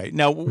true. Okay.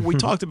 Now, we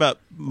talked about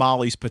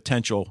Molly's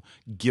potential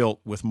guilt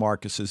with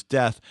Marcus's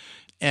death.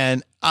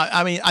 And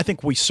I mean, I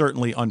think we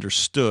certainly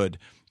understood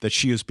that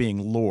she is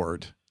being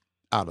lured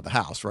out of the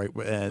house, right?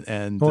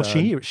 And well,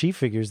 she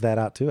figures that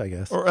out too, I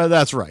guess.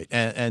 That's right.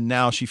 And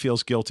now she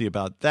feels guilty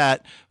about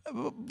that.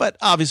 But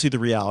obviously the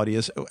reality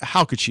is,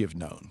 how could she have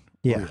known?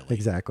 Yeah, really?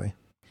 Exactly.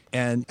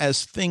 And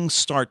as things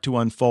start to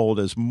unfold,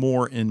 as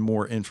more and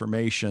more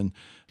information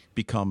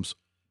becomes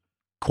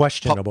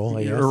questionable,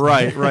 I guess.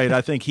 Right. I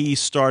think he's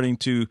starting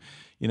to,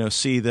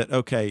 see that,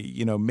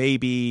 okay,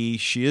 maybe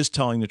she is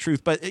telling the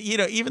truth. But,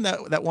 even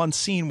that one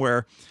scene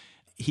where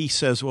he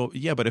says, well,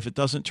 yeah, but if it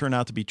doesn't turn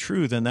out to be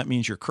true, then that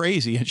means you're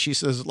crazy. And she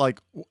says, like,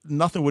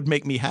 nothing would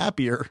make me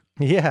happier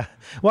Yeah.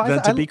 Well,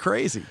 than to be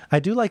crazy. I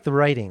do like the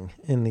writing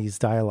in these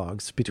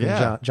dialogues between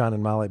John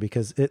and Molly,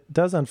 because it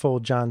does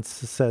unfold. John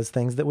says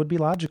things that would be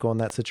logical in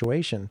that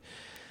situation.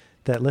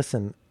 That,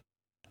 listen,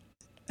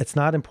 it's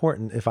not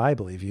important if I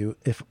believe you.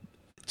 If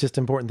it's just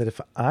important that if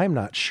I'm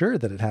not sure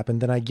that it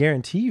happened, then I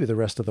guarantee you the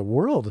rest of the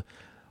world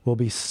will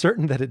be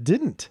certain that it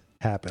didn't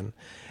happen.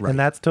 Right. And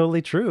that's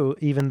totally true,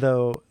 even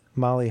though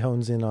Molly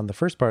hones in on the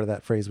first part of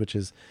that phrase, which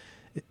is,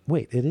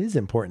 wait, it is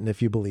important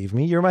if you believe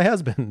me, you're my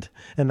husband.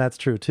 And that's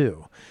true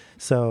too.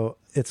 So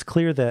it's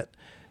clear that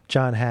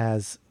John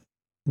has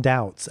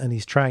doubts and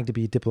he's trying to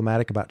be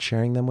diplomatic about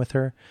sharing them with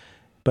her,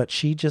 but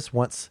she just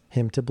wants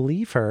him to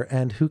believe her,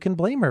 and who can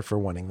blame her for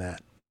wanting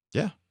that?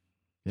 Yeah.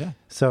 Yeah.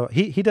 So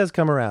he does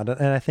come around,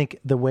 and I think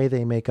the way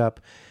they make up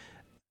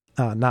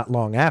not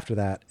long after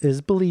that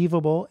is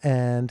believable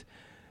and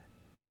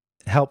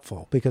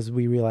helpful, because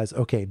we realize,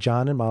 okay,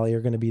 John and Molly are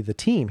going to be the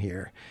team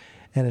here.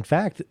 And in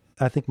fact,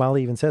 I think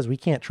Molly even says we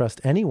can't trust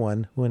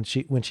anyone when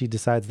she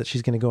decides that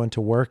she's going to go into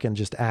work and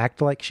just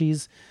act like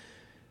she's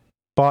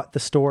bought the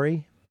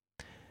story,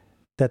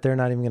 that they're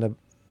not even going to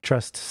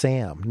trust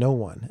Sam, no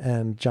one.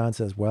 And John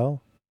says,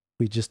 well,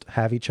 we just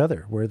have each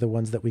other. We're the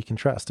ones that we can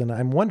trust. And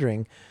I'm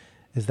wondering,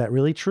 is that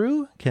really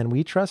true? Can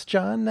we trust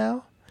John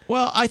now?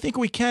 Well, I think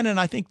we can. And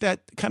I think that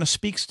kind of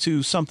speaks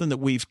to something that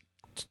we've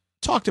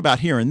talked about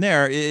here and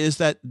there, is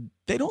that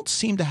they don't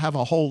seem to have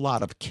a whole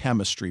lot of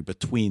chemistry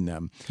between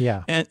them.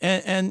 Yeah.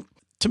 And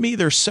to me,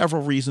 there's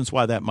several reasons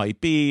why that might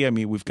be. I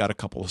mean, we've got a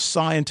couple of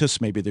scientists.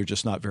 Maybe they're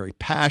just not very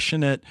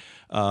passionate.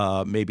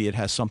 Maybe it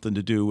has something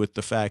to do with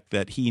the fact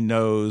that he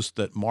knows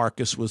that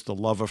Marcus was the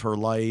love of her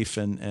life,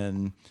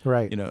 and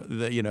right.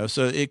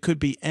 So it could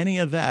be any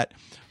of that.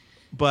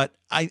 But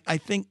I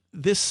think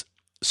this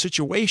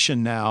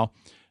situation now,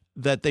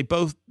 that they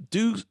both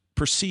do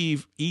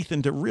perceive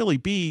Ethan to really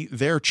be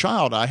their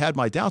child. I had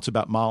my doubts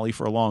about Molly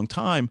for a long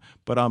time,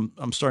 but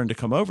I'm starting to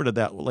come over to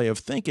that way of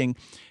thinking.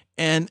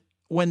 And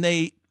when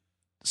they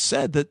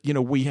said that,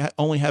 we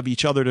only have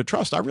each other to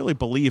trust, I really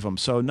believe them.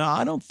 So no,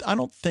 I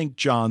don't think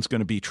John's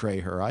going to betray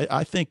her.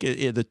 I think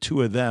the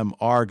two of them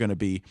are going to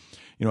be,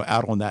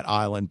 out on that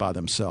island by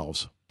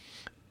themselves.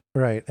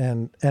 Right.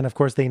 And of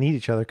course they need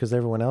each other, because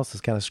everyone else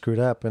is kind of screwed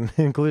up, and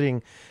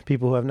including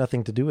people who have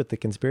nothing to do with the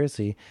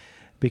conspiracy,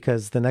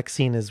 because the next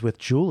scene is with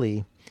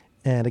Julie.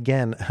 And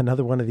again,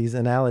 another one of these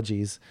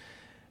analogies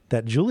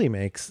that Julie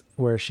makes,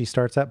 where she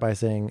starts out by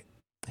saying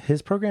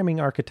his programming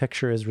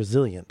architecture is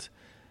resilient,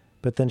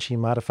 but then she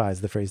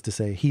modifies the phrase to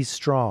say he's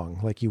strong,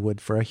 like you would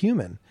for a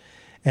human,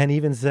 and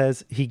even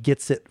says he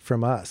gets it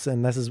from us.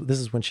 And this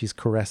is when she's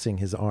caressing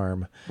his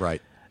arm.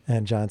 Right.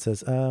 And John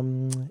says,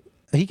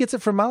 he gets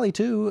it from Molly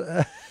too.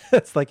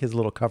 It's like his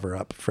little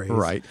cover-up phrase.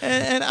 Right.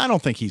 And I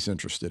don't think he's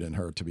interested in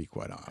her, to be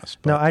quite honest.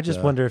 But, no, I just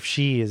wonder if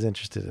she is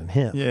interested in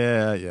him.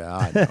 Yeah,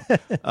 I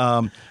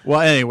know. Well,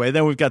 anyway,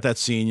 then we've got that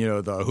scene,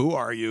 the who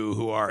are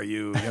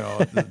you,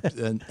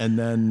 and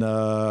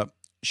then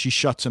she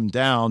shuts him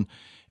down.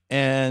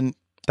 And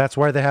that's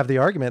why they have the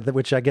argument,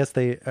 which I guess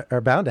they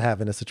are bound to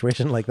have in a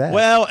situation like that.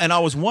 Well, and I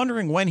was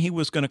wondering when he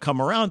was going to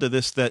come around to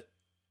this, that,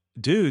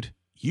 dude,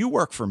 you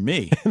work for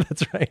me.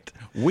 That's right.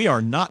 We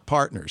are not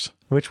partners.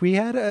 Which we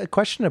had a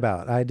question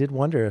about. I did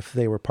wonder if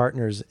they were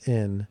partners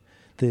in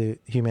the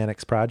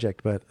Humanix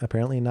project, but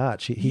apparently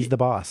not. He's the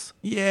boss.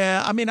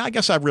 Yeah, I mean, I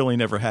guess I really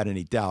never had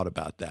any doubt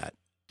about that.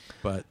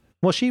 But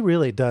well, she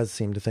really does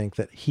seem to think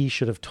that he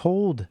should have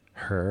told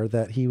her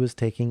that he was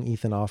taking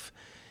Ethan off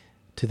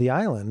to the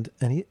island,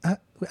 and I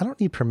don't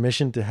need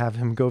permission to have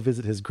him go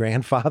visit his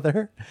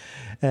grandfather.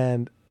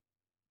 And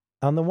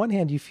on the one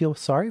hand, you feel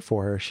sorry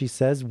for her. She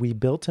says, we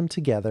built him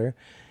together.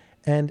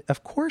 And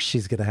of course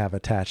she's going to have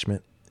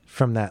attachment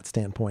from that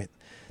standpoint.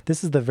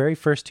 This is the very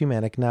first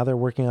Humanic. Now they're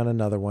working on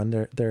another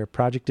one. Their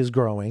project is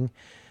growing.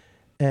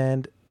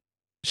 And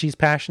she's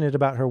passionate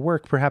about her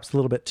work, perhaps a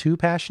little bit too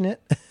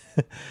passionate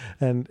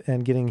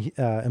and getting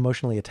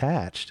emotionally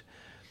attached.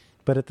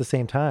 But at the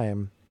same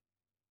time,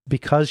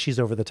 because she's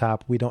over the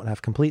top, we don't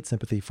have complete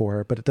sympathy for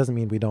her, but it doesn't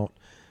mean we don't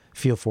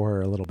feel for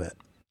her a little bit.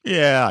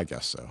 Yeah, I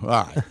guess so. All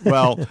right.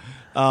 Well,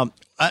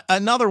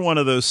 another one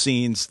of those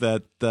scenes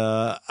that,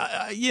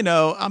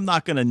 I'm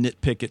not going to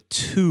nitpick it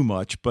too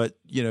much, but,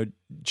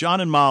 John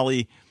and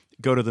Molly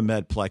go to the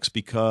Medplex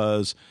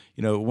because,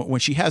 when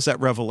she has that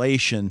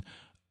revelation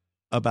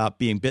about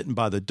being bitten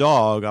by the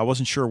dog, I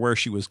wasn't sure where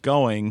she was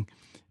going.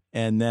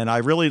 And then I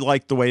really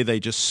liked the way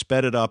they just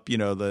sped it up.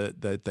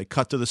 They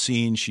cut to the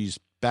scene. She's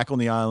back on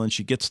the island.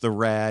 She gets the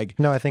rag.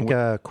 No, I think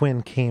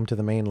Quinn came to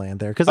the mainland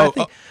there, because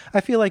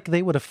I feel like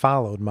they would have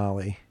followed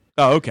Molly.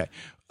 Oh, okay.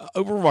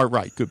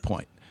 Right. Good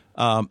point.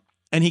 And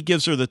he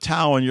gives her the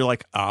towel, and you're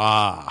like,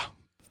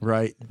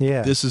 right.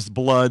 Yeah. This is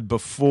blood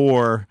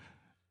before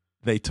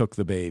they took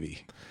the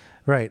baby.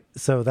 Right.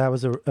 So that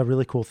was a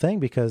really cool thing,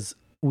 because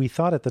we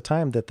thought at the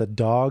time that the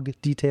dog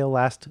detail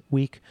last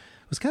week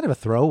was kind of a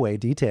throwaway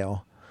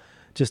detail,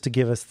 just to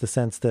give us the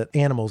sense that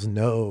animals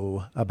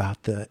know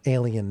about the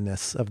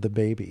alienness of the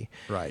baby.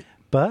 Right.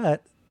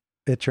 But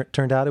it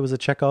turned out it was a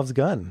Chekhov's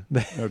gun.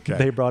 Okay.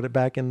 They brought it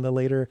back in the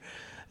later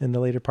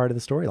part of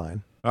the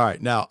storyline. All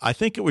right. Now, I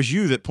think it was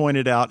you that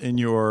pointed out in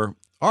your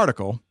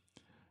article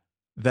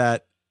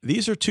that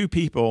these are two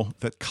people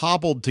that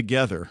cobbled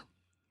together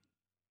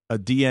a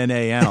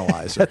DNA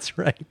analyzer. That's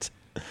right.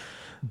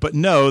 But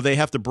no, they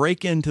have to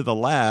break into the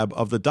lab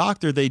of the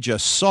doctor they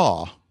just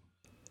saw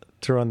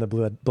to run the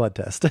blood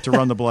test. to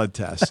run the blood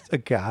test.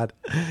 God.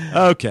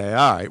 Okay.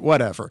 All right.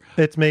 Whatever.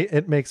 It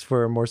makes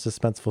for a more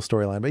suspenseful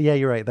storyline. But yeah,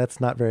 you're right.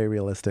 That's not very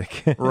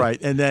realistic. Right.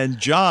 And then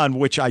John,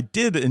 which I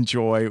did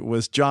enjoy,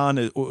 was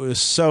John was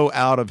so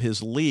out of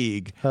his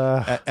league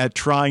at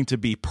trying to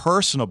be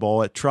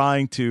personable, at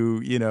trying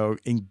to,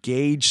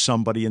 engage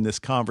somebody in this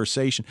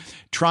conversation,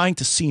 trying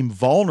to seem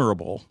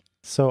vulnerable.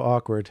 So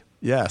awkward.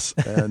 Yes.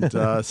 And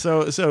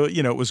so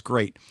it was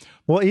great.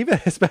 Well,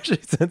 especially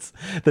since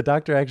the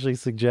doctor actually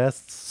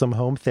suggests some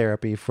home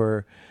therapy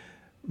for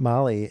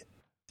Molly,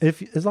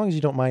 as long as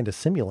you don't mind a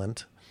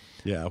simulant.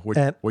 Yeah.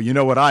 Well, you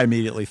know what I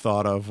immediately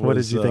thought of was, what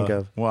did you think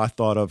of? Well, I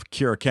thought of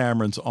Kira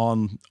Cameron's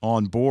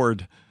on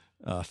board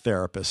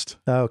therapist.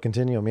 Oh,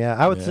 Continuum. Yeah.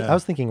 I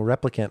was thinking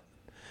replicant,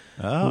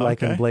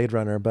 in Blade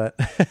Runner, but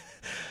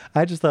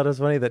I just thought it was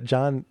funny that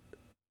John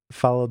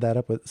followed that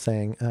up with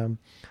saying,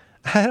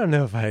 I don't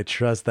know if I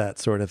trust that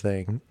sort of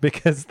thing,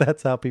 because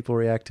that's how people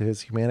react to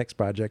his Humanics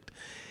project.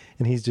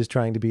 And he's just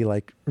trying to be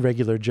like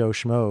regular Joe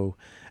Schmo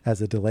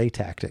as a delay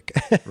tactic.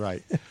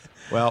 Right.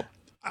 Well,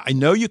 I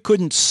know you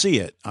couldn't see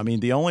it. I mean,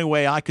 the only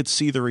way I could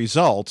see the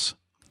results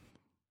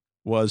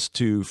was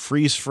to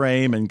freeze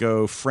frame and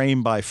go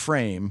frame by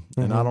frame.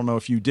 Mm-hmm. And I don't know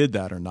if you did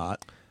that or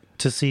not.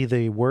 To see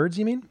the words,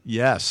 you mean?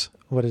 Yes.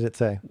 What did it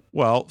say?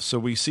 Well, so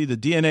we see the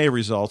DNA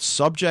results,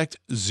 subject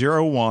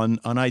 01,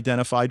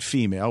 unidentified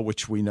female,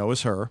 which we know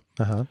is her.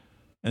 Uh-huh.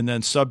 And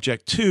then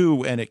subject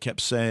 2, and it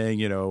kept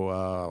saying, I don't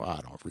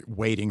know,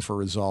 waiting for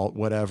result,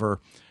 whatever.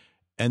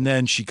 And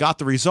then she got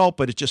the result,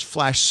 but it just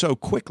flashed so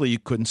quickly you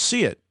couldn't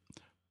see it.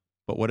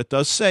 But what it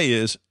does say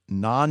is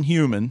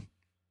non-human,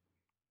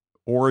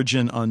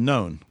 origin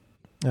unknown.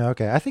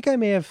 Okay. I think I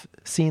may have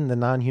seen the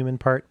non-human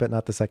part, but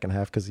not the second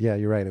half, because, yeah,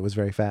 you're right. It was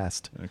very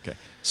fast. Okay.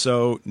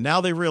 So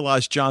now they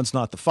realize John's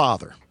not the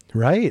father.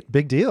 Right.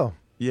 Big deal.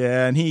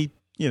 Yeah, and he,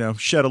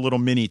 shed a little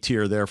mini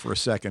tear there for a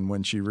second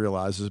when she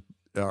realizes,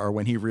 or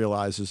when he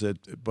realizes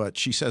it. But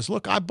she says,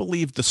 look, I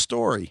believe the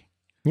story.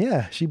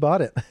 Yeah, she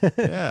bought it.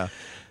 Yeah.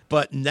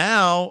 But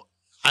now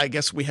I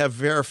guess we have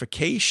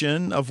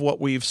verification of what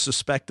we've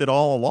suspected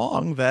all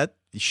along, that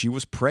she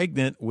was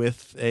pregnant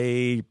with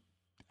a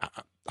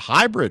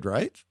hybrid,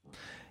 right?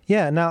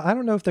 Yeah. Now, I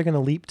don't know if they're going to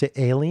leap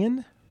to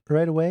Alien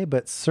right away,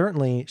 but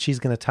certainly she's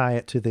going to tie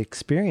it to the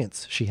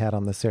experience she had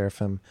on the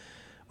Seraphim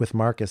with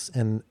Marcus.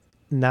 And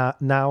now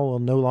we'll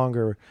no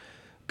longer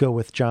go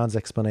with John's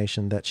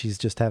explanation that she's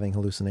just having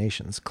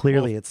hallucinations.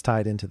 Clearly, it's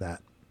tied into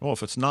that. Well,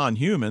 if it's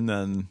non-human,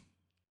 then...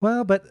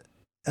 Well, but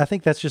I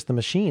think that's just the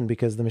machine,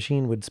 because the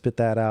machine would spit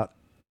that out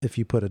if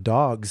you put a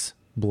dog's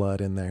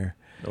blood in there.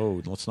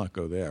 Oh, let's not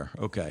go there.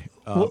 Okay.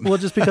 Well,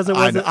 just because it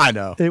was, I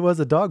know it was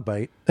a dog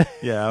bite.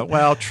 Yeah.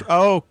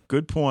 Well.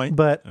 Good point.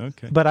 But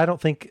okay. But I don't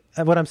think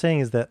what I'm saying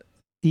is that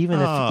even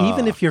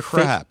if you're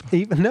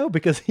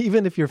because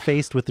even if you're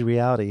faced with the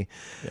reality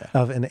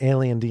of an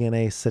alien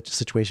DNA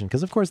situation,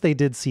 because of course they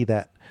did see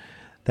that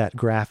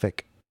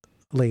graphic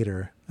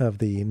later of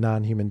the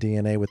non-human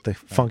DNA with the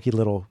funky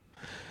little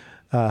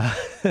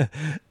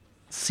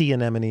sea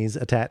anemones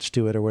attached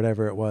to it or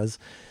whatever it was,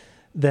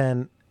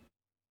 then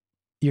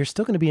you're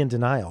still going to be in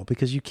denial,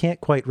 because you can't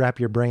quite wrap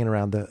your brain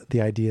around the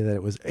idea that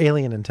it was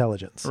alien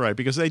intelligence. Right,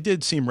 because they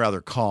did seem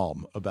rather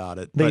calm about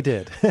it. They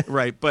did.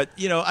 Right, but,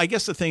 I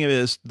guess the thing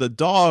is, the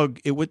dog,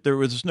 there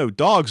was no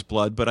dog's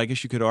blood, but I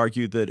guess you could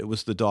argue that it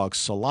was the dog's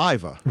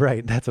saliva.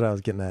 Right, that's what I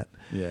was getting at.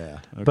 Yeah,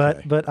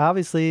 okay. But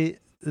obviously,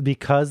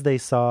 because they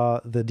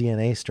saw the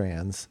DNA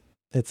strands,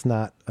 it's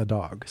not a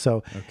dog.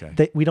 So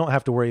we don't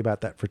have to worry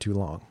about that for too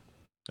long.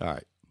 All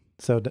right.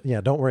 So, yeah,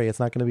 don't worry. It's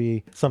not going to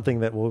be something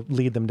that will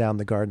lead them down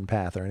the garden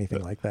path or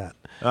anything like that.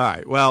 All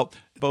right. Well,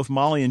 both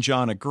Molly and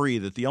John agree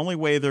that the only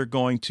way they're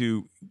going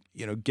to,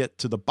 get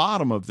to the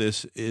bottom of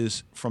this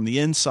is from the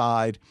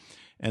inside.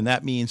 And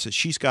that means that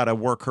she's got to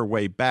work her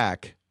way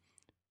back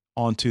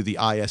onto the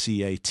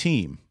ISEA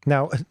team.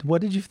 Now, what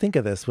did you think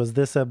of this? Was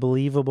this a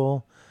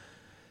believable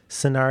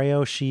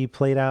scenario she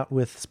played out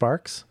with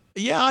Sparks?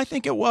 Yeah, I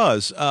think it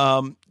was.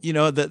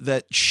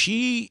 That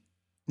she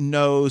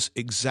knows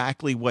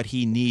exactly what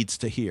he needs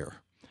to hear.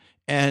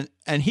 And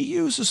he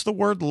uses the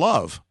word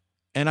love.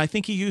 And I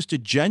think he used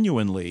it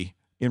genuinely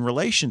in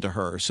relation to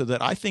her, so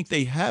that I think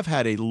they have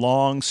had a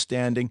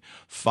long-standing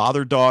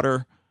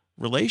father-daughter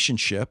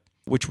relationship,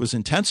 which was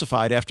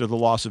intensified after the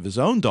loss of his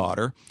own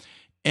daughter.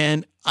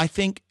 And I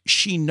think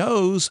she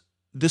knows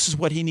this is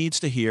what he needs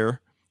to hear.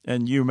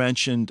 And you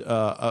mentioned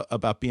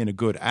about being a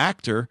good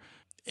actor.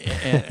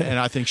 And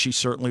I think she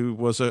certainly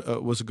was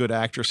a good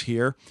actress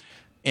here.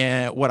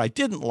 And what I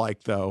didn't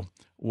like, though,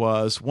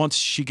 was once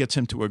she gets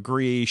him to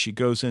agree, she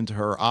goes into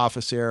her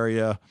office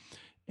area,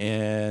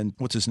 and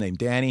what's his name?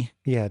 Danny?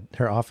 Yeah,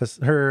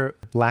 her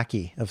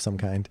lackey of some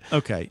kind.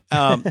 Okay.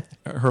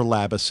 Her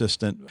lab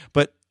assistant.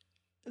 But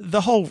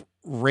the whole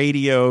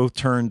radio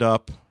turned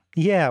up.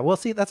 Yeah, well,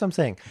 see, that's what I'm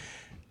saying.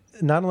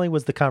 Not only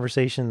was the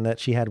conversation that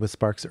she had with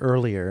Sparks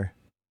earlier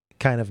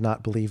kind of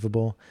not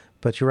believable,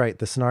 but you're right,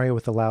 the scenario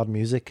with the loud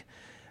music,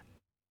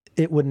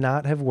 it would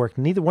not have worked.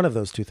 Neither one of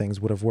those two things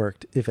would have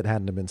worked if it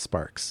hadn't have been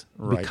Sparks.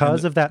 Right.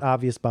 Because of that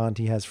obvious bond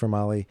he has for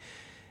Molly,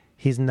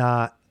 he's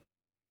not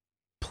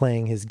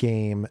playing his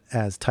game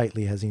as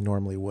tightly as he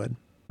normally would.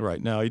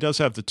 Right. Now, he does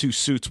have the two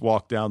suits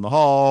walk down the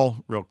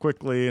hall real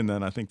quickly, and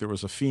then I think there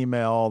was a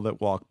female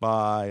that walked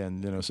by,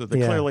 and, so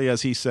clearly,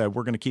 as he said,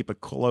 we're going to keep a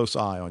close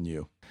eye on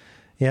you.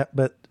 Yeah,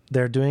 but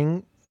they're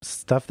doing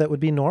stuff that would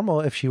be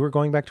normal if she were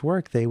going back to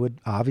work. They would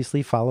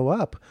obviously follow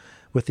up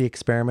with the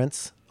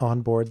experiments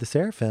on board the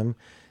Seraphim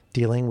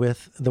dealing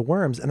with the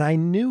worms. And I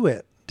knew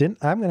it. I'm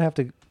going to have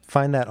to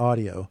find that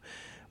audio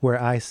where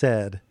I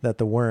said that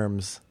the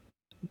worms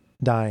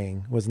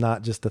dying was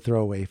not just a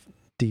throwaway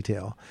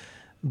detail,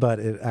 but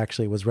it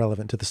actually was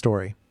relevant to the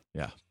story.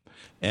 Yeah.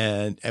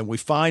 And we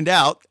find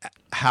out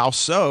how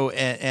so.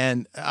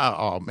 And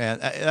oh man,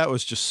 that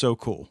was just so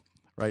cool.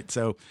 Right.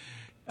 So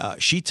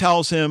she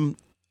tells him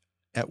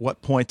at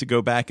what point to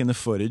go back in the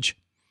footage,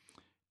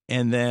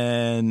 and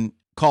then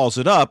calls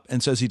it up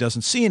and says he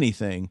doesn't see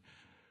anything.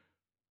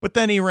 But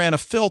then he ran a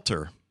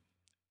filter,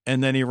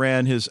 and then he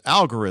ran his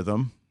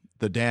algorithm,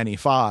 the Danny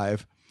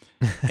 5,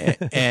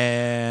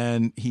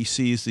 and he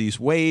sees these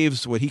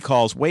waves, what he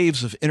calls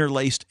waves of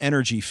interlaced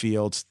energy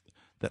fields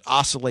that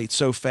oscillate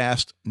so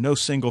fast, no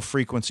single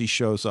frequency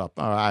shows up.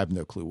 I have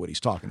no clue what he's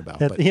talking about.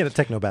 But, he had a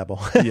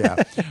technobabble.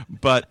 Yeah.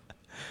 But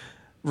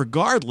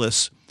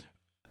regardless,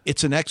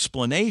 it's an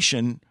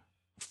explanation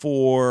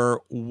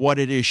for what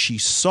it is she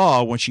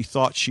saw when she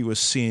thought she was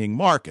seeing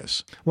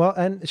Marcus. Well,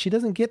 and she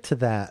doesn't get to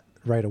that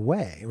right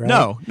away, right?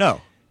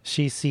 No.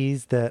 She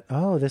sees that,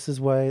 this is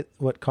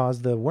what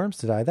caused the worms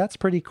to die. That's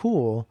pretty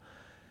cool.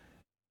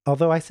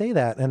 Although I say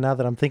that, and now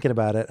that I'm thinking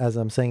about it, as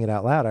I'm saying it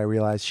out loud, I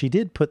realize she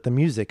did put the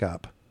music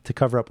up to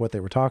cover up what they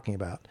were talking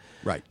about.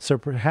 Right. So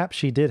perhaps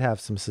she did have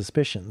some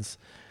suspicions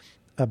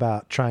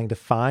about trying to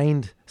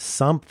find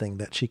something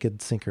that she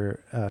could sink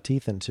her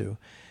teeth into.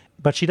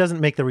 But she doesn't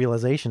make the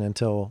realization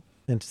until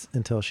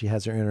she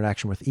has her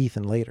interaction with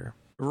Ethan later.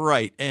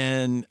 Right.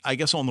 And I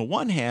guess on the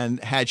one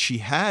hand, had she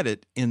had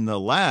it in the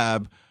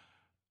lab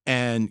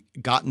and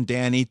gotten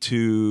Danny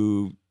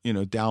to,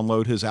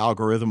 download his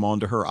algorithm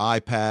onto her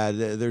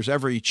iPad, there's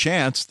every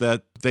chance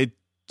that they'd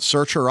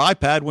search her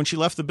iPad when she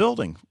left the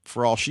building,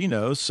 for all she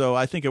knows. So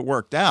I think it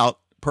worked out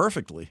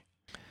perfectly.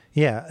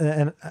 Yeah.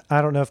 And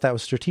I don't know if that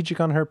was strategic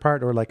on her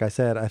part, or like I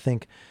said, I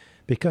think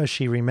because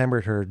she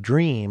remembered her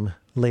dream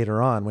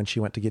later on when she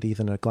went to get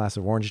Ethan a glass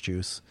of orange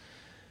juice,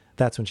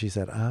 that's when she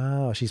said,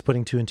 she's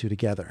putting two and two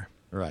together.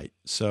 Right.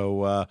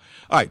 So, all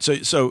right.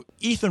 So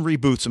Ethan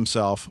reboots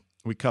himself.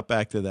 We cut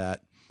back to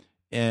that,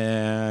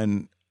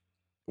 and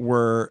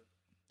we're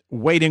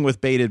waiting with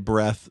bated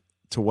breath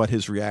to what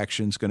his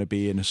reaction is going to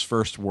be. And his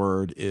first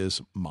word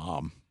is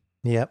Mom.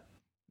 Yep.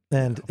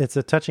 And it's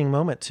a touching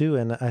moment too.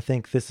 And I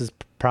think this is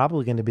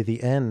probably going to be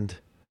the end.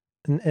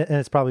 And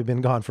it's probably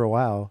been gone for a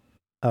while,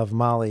 of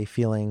Molly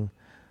feeling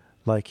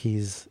like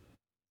he's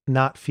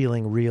not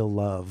feeling real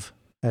love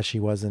as she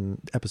was in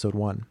episode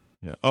 1.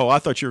 Yeah. Oh, I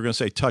thought you were going to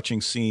say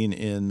touching scene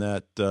in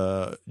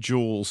that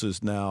Jules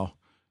is now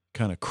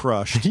kind of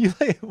crushed.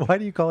 Why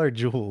do you call her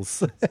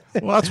Jules?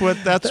 Well,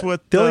 that's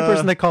what the only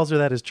person that calls her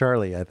that is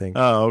Charlie, I think.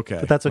 Oh, okay.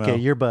 But that's okay. Well,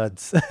 you're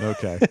buds.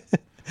 Okay.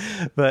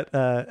 But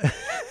I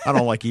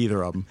don't like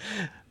either of them.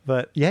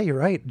 But yeah, you're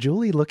right.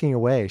 Julie looking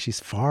away. She's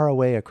far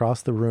away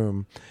across the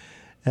room,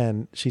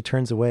 and she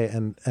turns away.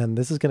 And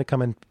this is going to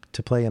come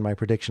into play in my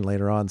prediction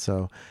later on.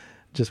 So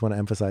just want to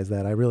emphasize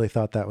that. I really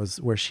thought that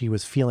was where she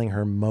was feeling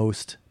her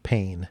most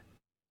pain.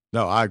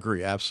 No, I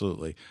agree.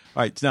 Absolutely.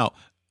 All right. Now,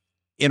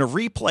 in a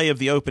replay of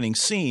the opening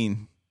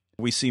scene,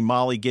 we see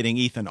Molly getting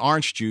Ethan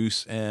orange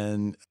juice,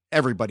 and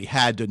everybody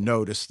had to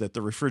notice that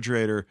the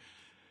refrigerator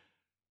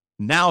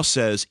now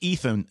says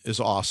Ethan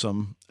is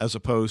awesome as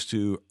opposed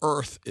to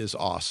Earth is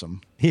awesome.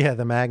 Yeah,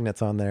 the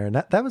magnets on there. And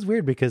that was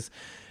weird because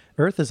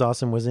Earth is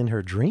awesome was in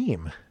her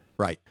dream.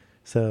 Right.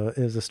 So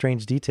it was a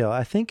strange detail.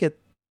 I think it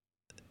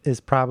is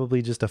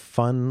probably just a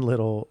fun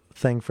little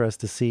thing for us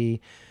to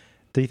see.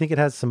 Do you think it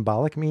has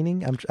symbolic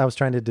meaning? I was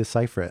trying to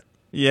decipher it.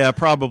 Yeah,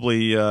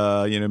 probably,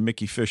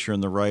 Mickey Fisher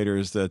and the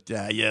writers that,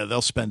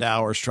 they'll spend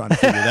hours trying to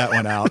figure that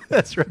one out.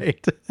 That's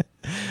right.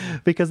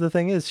 Because the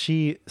thing is,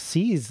 she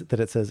sees that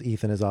it says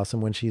Ethan is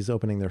awesome when she's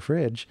opening their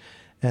fridge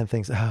and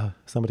thinks,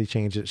 somebody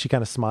changed it. She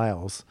kind of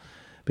smiles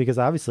because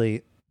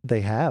obviously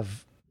they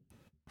have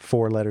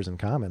 4 letters in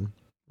common.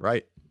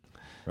 Right.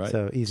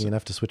 So easy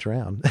enough to switch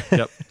around.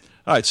 Yep.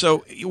 All right.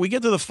 So we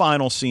get to the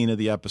final scene of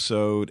the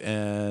episode,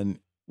 and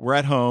we're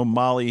at home.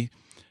 Molly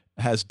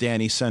has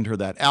Danny send her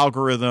that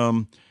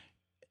algorithm,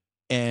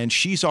 and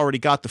she's already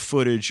got the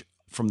footage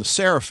from the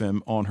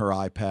Seraphim on her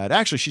iPad.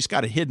 Actually, she's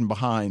got it hidden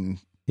behind.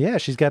 Yeah,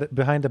 she's got it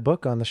behind a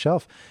book on the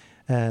shelf.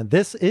 And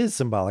this is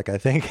symbolic, I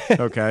think.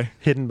 Okay.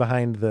 Hidden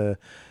behind the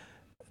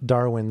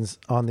Darwin's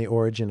On the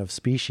Origin of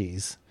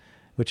Species,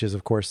 which is,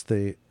 of course,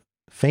 the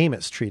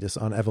famous treatise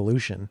on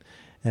evolution.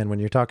 And when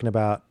you're talking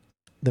about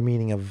the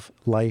meaning of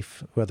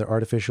life, whether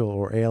artificial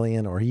or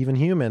alien or even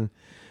human,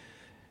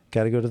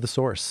 got to go to the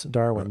source,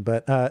 Darwin.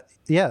 Right. But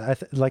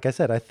like I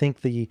said, I think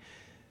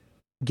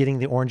getting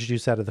the orange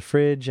juice out of the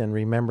fridge and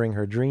remembering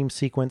her dream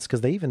sequence, because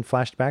they even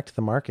flashed back to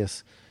the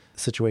Marcus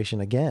situation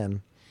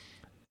again.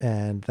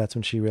 And that's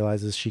when she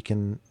realizes she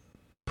can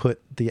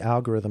put the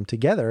algorithm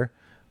together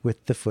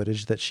with the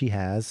footage that she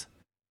has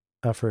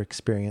of her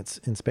experience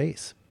in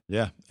space.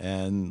 Yeah.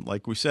 And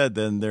like we said,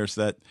 then there's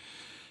that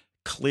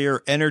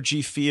clear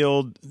energy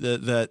field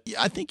that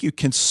I think you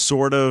can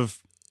sort of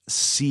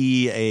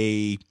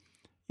see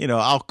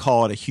I'll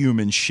call it a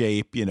human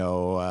shape, head.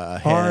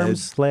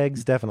 Arms,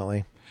 legs,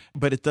 definitely.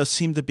 But it does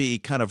seem to be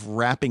kind of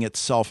wrapping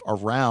itself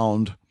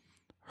around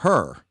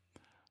her.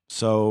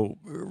 So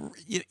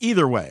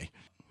either way.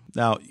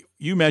 Now,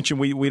 you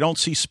mentioned we don't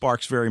see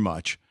Sparks very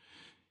much.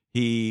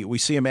 We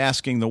see him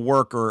asking the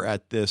worker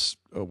at this,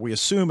 we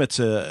assume it's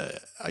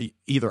either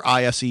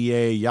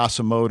ISEA,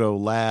 Yasumoto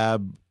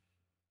lab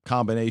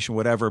combination,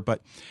 whatever,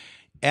 but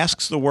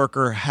asks the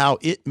worker how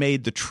it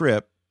made the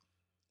trip,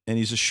 and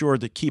he's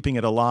assured that keeping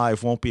it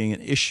alive won't be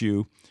an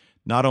issue.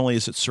 Not only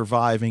is it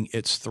surviving,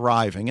 it's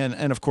thriving.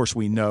 And of course,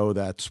 we know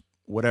that's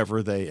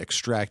whatever they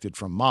extracted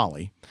from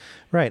Molly.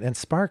 Right, and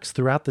Sparks,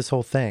 throughout this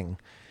whole thing,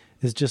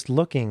 is just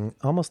looking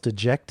almost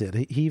dejected.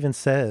 He even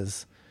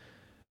says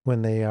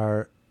when they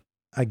are,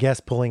 I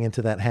guess, pulling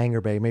into that hangar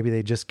bay, maybe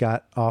they just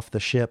got off the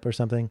ship or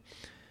something.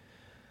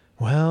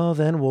 Well,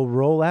 then we'll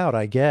roll out,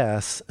 I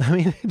guess. I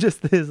mean,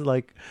 just his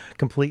like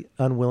complete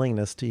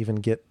unwillingness to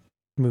even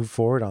move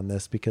forward on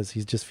this because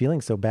he's just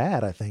feeling so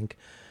bad, I think.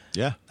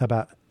 Yeah.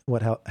 About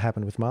what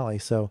happened with Molly.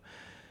 So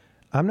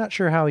I'm not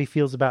sure how he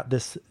feels about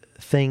this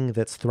thing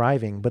that's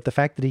thriving, but the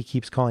fact that he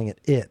keeps calling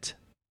it,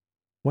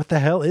 what the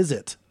hell is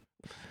it?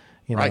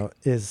 Right.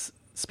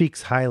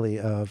 Speaks highly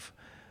of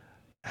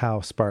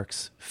how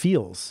Sparks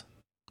feels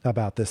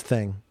about this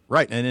thing.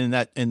 Right.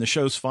 And in the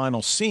show's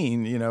final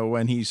scene,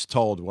 when he's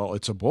told, well,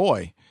 it's a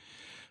boy.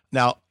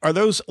 Now, are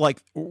those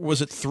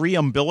was it 3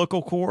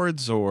 umbilical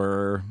cords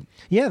or?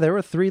 Yeah, there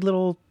were 3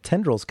 little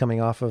tendrils coming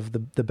off of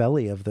the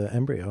belly of the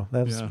embryo.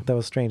 That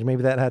was strange.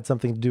 Maybe that had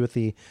something to do with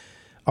the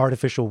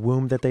artificial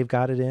womb that they've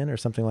got it in or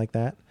something like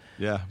that.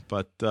 Yeah.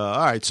 But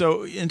all right.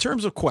 So in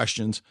terms of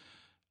questions,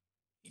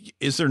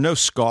 is there no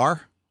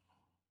scar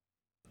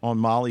on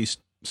Molly's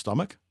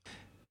stomach?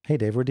 Hey,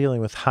 Dave, we're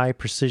dealing with high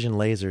precision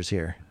lasers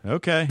here.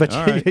 Okay. But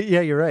all right.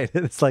 Yeah, you're right.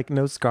 It's like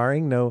no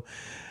scarring, no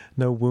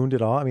wound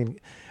at all. I mean,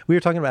 we were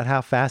talking about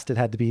how fast it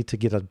had to be to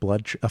get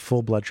a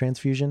full blood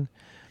transfusion,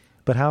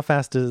 but how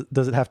fast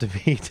does it have to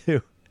be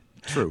to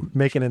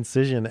make an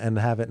incision and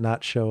have it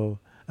not show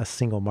a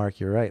single mark?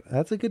 You're right.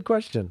 That's a good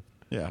question.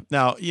 Yeah.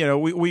 Now,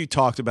 we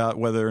talked about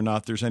whether or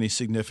not there's any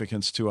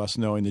significance to us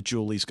knowing that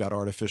Julie's got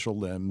artificial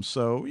limbs.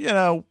 So,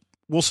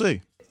 we'll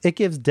see. It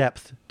gives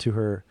depth to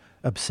her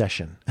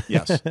obsession.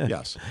 Yes,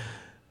 yes.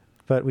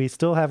 But we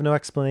still have no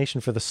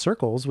explanation for the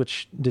circles,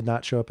 which did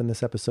not show up in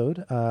this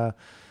episode.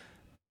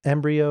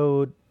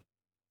 Embryo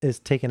is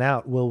taken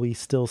out. Will we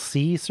still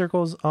see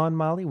circles on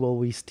Molly? Will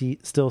we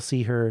still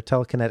see her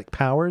telekinetic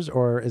powers,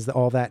 or is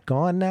all that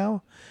gone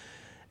now?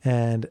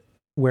 And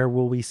where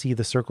will we see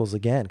the circles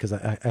again? Because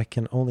I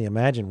can only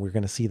imagine we're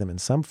going to see them in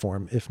some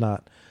form, if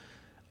not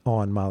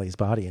on Molly's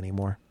body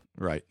anymore.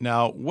 Right.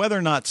 Now, whether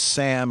or not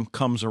Sam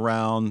comes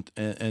around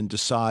and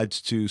decides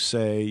to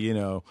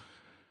say,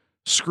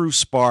 screw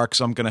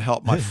Sparks, I'm going to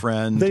help my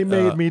friend. They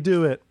made me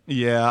do it.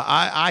 Yeah,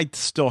 I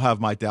still have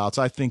my doubts.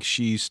 I think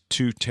she's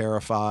too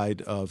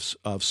terrified of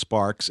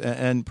Sparks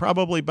and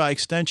probably by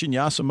extension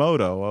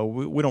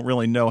Yasumoto. We don't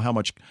really know how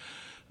much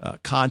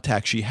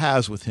contact she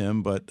has with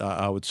him, but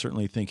I would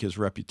certainly think his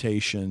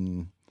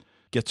reputation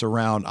gets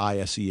around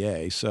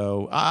ISEA.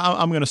 So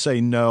I'm going to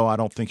say no, I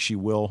don't think she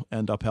will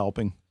end up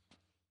helping.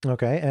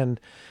 Okay, and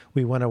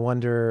we want to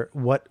wonder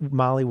what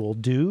Molly will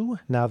do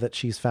now that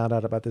she's found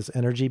out about this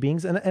energy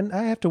beings. And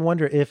I have to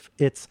wonder if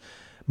it's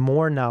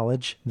more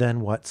knowledge than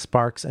what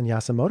Sparks and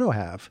Yasumoto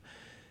have.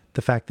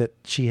 The fact that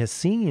she has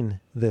seen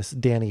this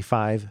Danny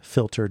 5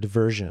 filtered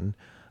version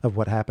of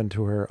what happened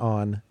to her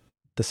on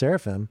the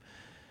Seraphim.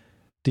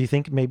 Do you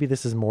think maybe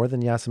this is more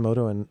than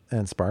Yasumoto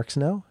and Sparks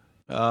know?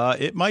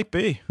 It might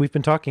be. We've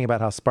been talking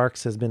about how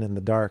Sparks has been in the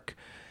dark.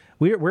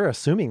 We're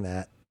assuming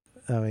that.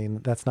 I mean,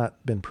 that's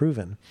not been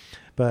proven.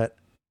 But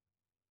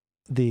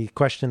the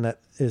question that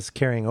is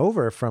carrying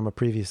over from a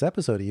previous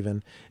episode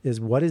even is,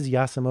 what is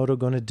Yasumoto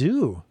going to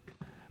do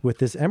with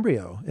this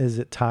embryo? Is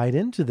it tied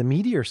into the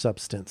meteor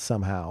substance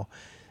somehow?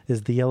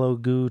 Is the yellow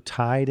goo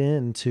tied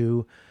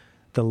into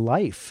the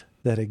life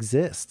that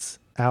exists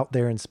out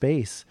there in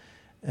space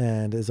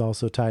and is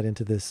also tied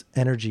into this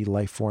energy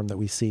life form that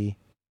we see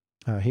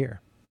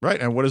here? Right.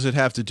 And what does it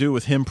have to do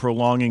with him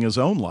prolonging his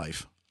own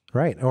life?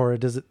 Right. Or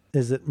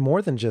is it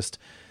more than just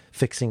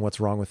fixing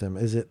what's wrong with him?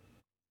 Is it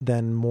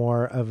then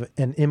more of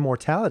an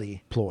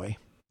immortality ploy?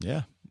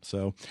 Yeah.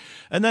 So,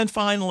 and then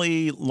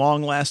finally,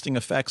 long-lasting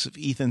effects of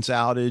Ethan's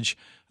outage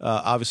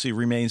obviously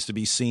remains to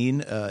be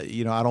seen.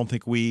 I don't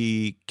think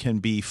we can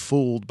be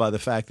fooled by the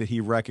fact that he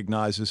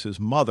recognizes his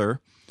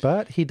mother.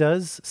 But he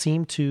does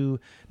seem to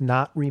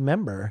not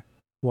remember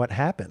what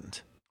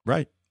happened.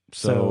 Right.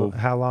 So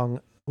how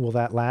long will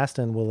that last?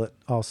 And will it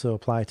also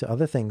apply to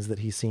other things that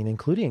he's seen,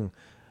 including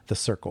the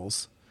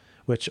circles,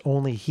 which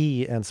only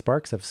he and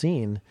Sparks have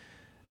seen,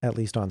 at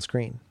least on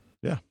screen?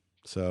 Yeah.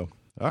 So,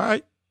 all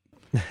right.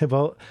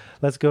 Well,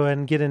 let's go ahead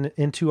and get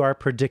into our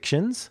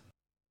predictions.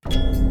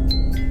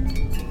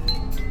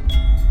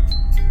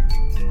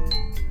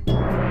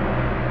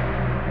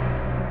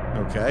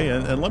 Okay,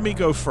 and let me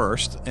go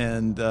first,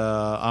 and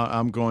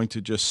I'm going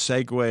to just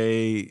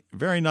segue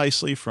very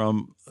nicely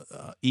from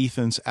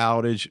Ethan's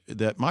outage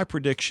that my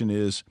prediction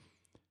is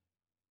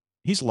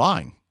he's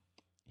lying.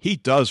 He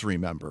does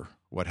remember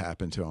what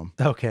happened to him.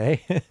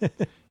 Okay.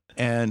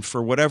 And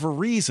for whatever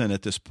reason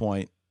at this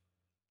point,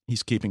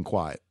 he's keeping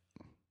quiet.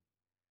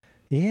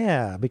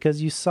 Yeah,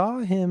 because you saw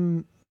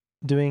him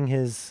doing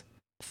his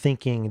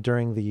thinking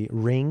during the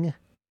ring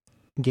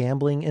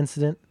gambling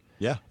incident.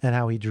 Yeah. And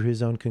how he drew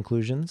his own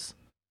conclusions.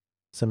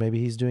 So maybe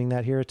he's doing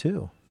that here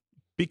too.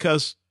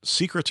 Because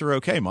secrets are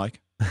okay,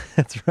 Mike.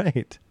 That's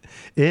right.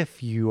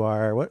 If you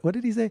are, what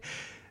did he say?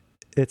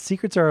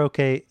 Secrets are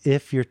okay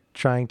if you're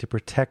trying to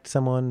protect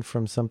someone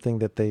from something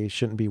that they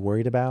shouldn't be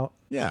worried about.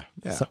 Yeah.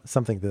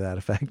 Something to that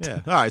effect.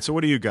 Yeah. All right. So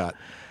what do you got?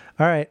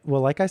 All right.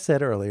 Well, like I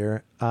said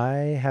earlier, I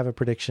have a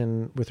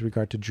prediction with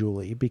regard to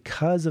Julie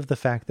because of the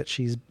fact that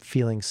she's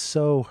feeling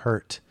so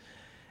hurt.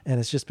 And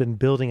it's just been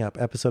building up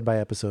episode by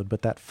episode.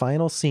 But that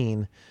final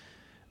scene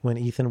when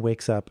Ethan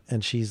wakes up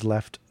and she's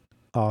left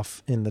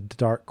off in the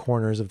dark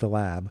corners of the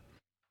lab,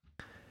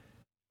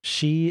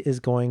 she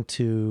is going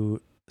to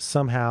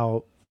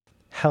somehow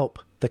help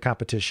the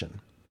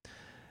competition.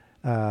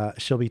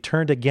 She'll be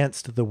turned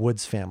against the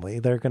Woods family.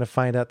 They're going to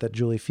find out that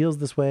Julie feels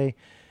this way,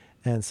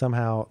 and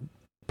somehow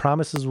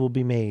promises will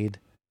be made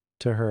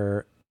to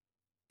her,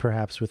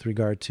 perhaps with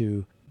regard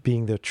to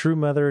being the true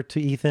mother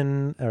to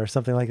Ethan or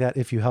something like that.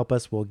 If you help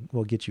us,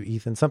 we'll get you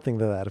Ethan, something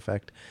to that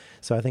effect.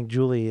 So I think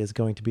Julie is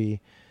going to be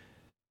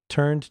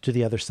turned to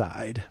the other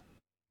side.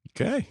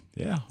 Okay.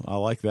 Yeah, I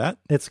like that.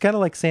 It's kind of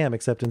like Sam,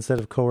 except instead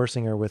of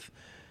coercing her with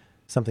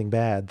something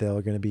bad,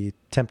 they're going to be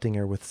tempting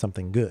her with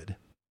something good.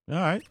 All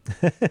right.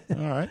 All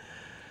right.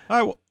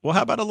 All right. Well,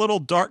 how about a little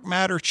dark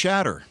matter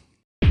chatter?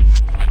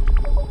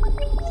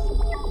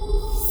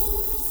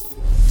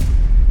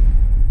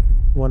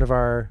 One of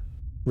our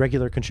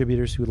regular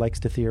contributors who likes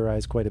to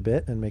theorize quite a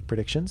bit and make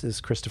predictions is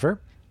Christopher.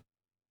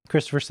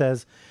 Christopher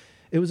says,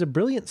 "It was a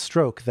brilliant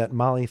stroke that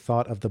Molly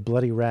thought of the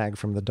bloody rag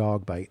from the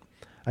dog bite.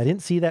 I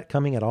didn't see that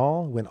coming at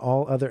all when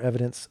all other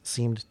evidence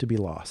seemed to be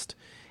lost.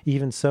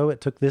 Even so,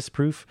 it took this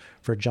proof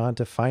for John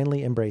to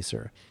finally embrace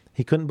her.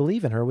 He couldn't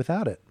believe in her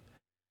without it.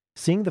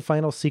 Seeing the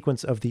final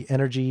sequence of the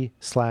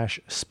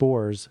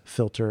energy/spores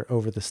filter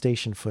over the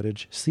station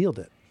footage sealed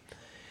it.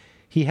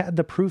 He had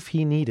the proof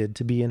he needed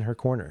to be in her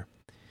corner.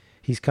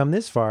 He's come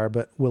this far,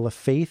 but will a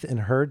faith in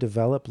her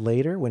develop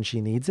later when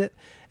she needs it,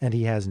 and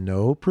he has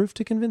no proof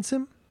to convince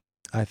him?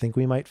 I think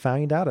we might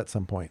find out at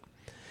some point."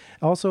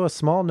 Also, a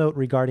small note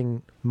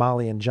regarding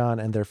Molly and John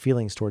and their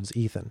feelings towards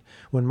Ethan.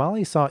 When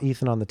Molly saw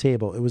Ethan on the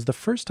table, it was the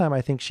first time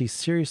I think she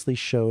seriously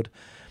showed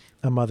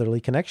a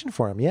motherly connection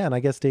for him. Yeah, and I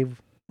guess,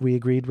 Dave, we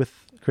agreed with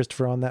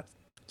Christopher on that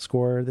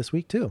score this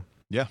week too.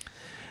 Yeah.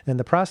 And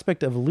the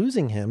prospect of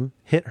losing him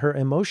hit her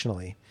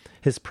emotionally.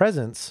 His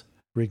presence,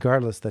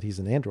 regardless that he's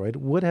an android,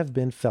 would have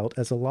been felt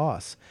as a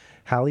loss.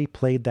 Hallie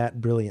played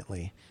that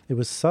brilliantly. It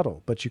was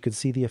subtle, but you could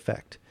see the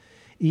effect.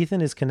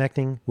 Ethan is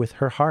connecting with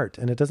her heart,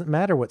 and it doesn't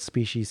matter what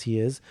species he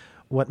is.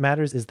 What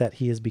matters is that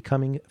he is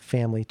becoming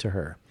family to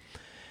her.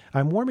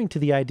 I'm warming to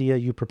the idea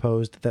you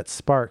proposed that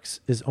Sparks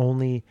is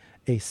only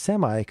a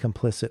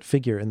semi-complicit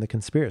figure in the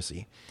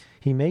conspiracy.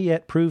 He may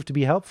yet prove to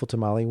be helpful to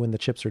Molly when the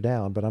chips are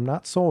down, but I'm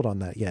not sold on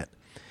that yet.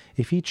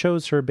 If he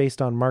chose her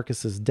based on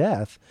Marcus's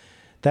death,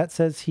 that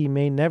says he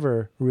may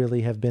never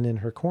really have been in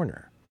her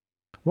corner.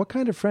 What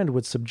kind of friend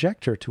would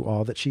subject her to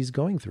all that she's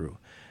going through?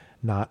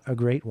 Not a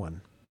great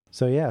one.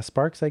 So yeah,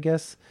 Sparks, I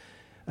guess,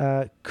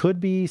 could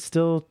be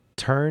still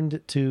turned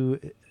to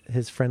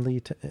his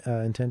friendly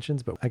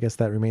intentions, but I guess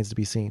that remains to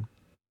be seen.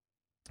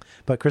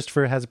 But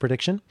Christopher has a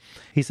prediction.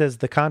 He says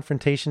the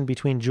confrontation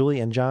between Julie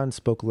and John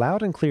spoke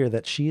loud and clear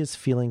that she is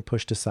feeling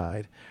pushed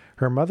aside.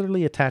 Her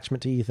motherly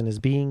attachment to Ethan is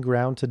being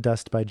ground to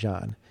dust by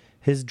John.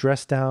 His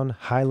dress down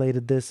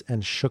highlighted this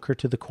and shook her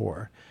to the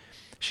core.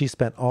 She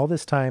spent all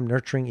this time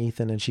nurturing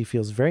Ethan, and she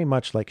feels very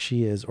much like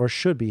she is or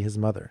should be his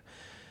mother.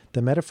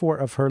 The metaphor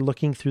of her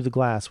looking through the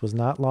glass was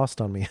not lost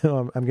on me.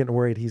 I'm getting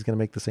worried he's going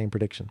to make the same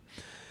prediction.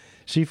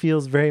 She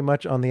feels very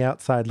much on the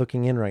outside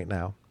looking in right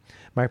now.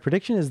 My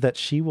prediction is that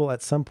she will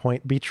at some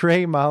point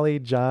betray Molly,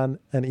 John,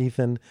 and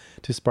Ethan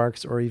to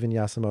Sparks or even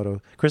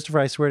Yasumoto. Christopher,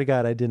 I swear to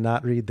God, I did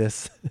not read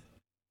this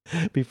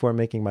before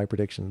making my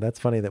prediction. That's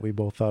funny that we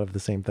both thought of the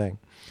same thing.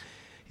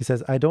 He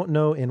says, I don't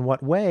know in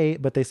what way,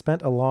 but they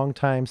spent a long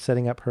time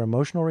setting up her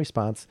emotional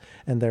response,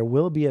 and there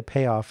will be a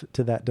payoff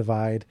to that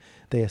divide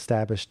they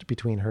established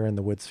between her and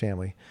the Woods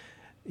family.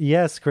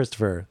 Yes,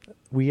 Christopher,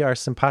 we are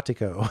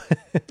simpatico.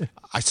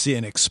 I see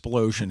an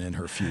explosion in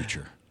her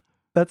future.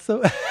 That's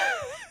so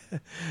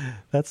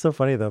that's so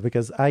funny though,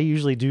 because I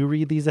usually do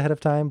read these ahead of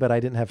time, but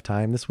I didn't have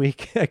time this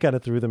week. I kind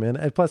of threw them in.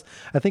 And plus,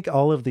 I think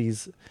all of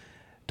these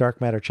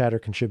Dark Matter Chatter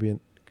contributors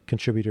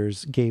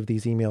gave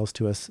these emails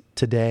to us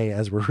today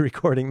as we're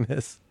recording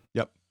this.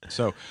 Yep.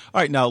 So, all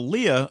right. Now,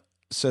 Leah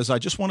says, I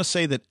just want to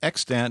say that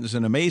Extant is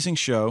an amazing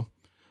show,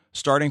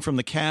 starting from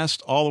the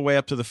cast all the way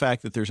up to the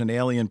fact that there's an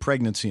alien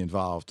pregnancy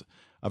involved.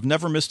 I've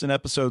never missed an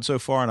episode so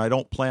far, and I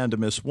don't plan to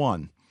miss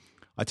one.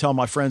 I tell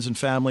my friends and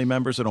family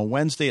members that on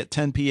Wednesday at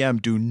 10 p.m.,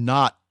 do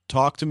not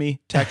talk to me,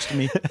 text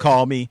me,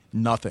 call me,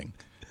 nothing,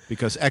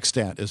 because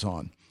Extant is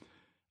on.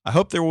 I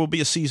hope there will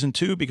be a season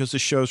 2 because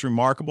this show's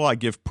remarkable. I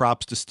give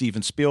props to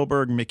Steven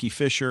Spielberg, Mickey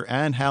Fisher,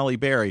 and Halle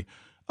Berry.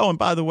 Oh, and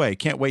by the way,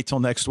 can't wait till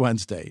next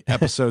Wednesday,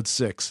 episode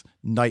 6,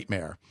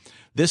 Nightmare.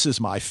 This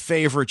is my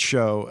favorite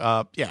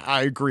show. Yeah,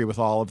 I agree with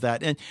all of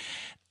that. And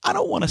I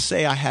don't want to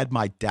say I had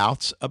my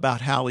doubts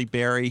about Halle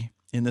Berry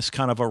in this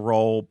kind of a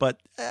role, but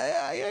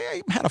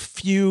I had a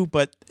few.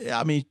 But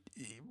I mean,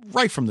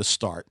 right from the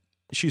start,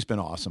 she's been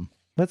awesome.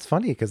 That's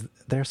funny because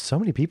there's so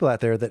many people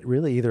out there that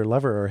really either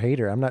love her or hate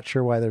her. I'm not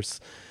sure why there's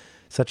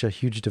such a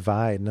huge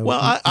divide. No,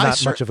 not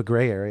much of a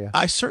gray area.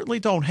 I certainly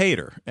don't hate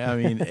her. I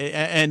mean,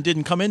 and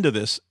didn't come into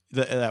this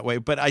that way.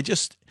 But I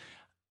just,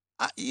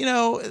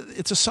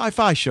 it's a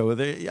sci-fi show.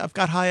 I've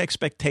got high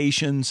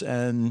expectations,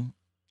 and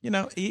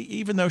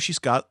even though she's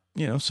got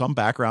some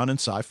background in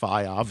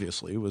sci-fi,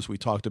 obviously, as we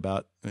talked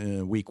about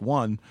in week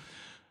 1.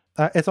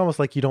 It's almost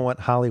like you don't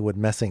want Hollywood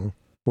messing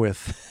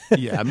with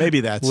maybe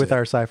that's with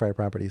our sci-fi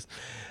properties.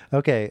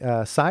 Okay,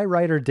 sci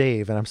writer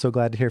Dave, and I'm so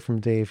glad to hear from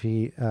Dave.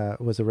 He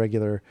was a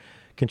regular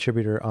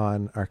contributor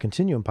on our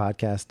Continuum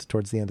podcast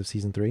towards the end of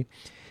season 3.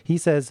 He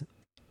says,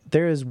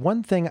 there is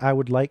one thing I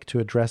would like to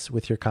address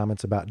with your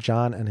comments about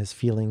John and his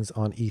feelings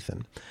on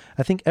Ethan.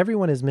 I think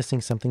everyone is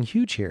missing something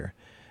huge here.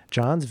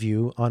 John's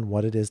view on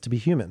what it is to be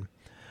human.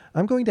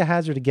 I'm going to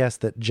hazard a guess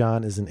that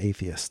John is an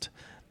atheist.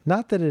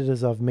 Not that it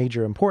is of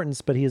major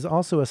importance, but he is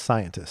also a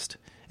scientist.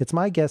 It's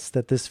my guess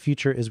that this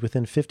future is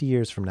within 50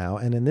 years from now,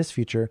 and in this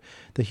future,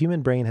 the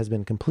human brain has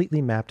been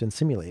completely mapped and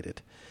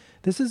simulated.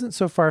 This isn't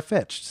so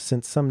far-fetched,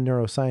 since some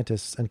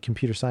neuroscientists and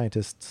computer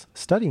scientists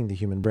studying the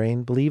human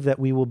brain believe that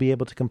we will be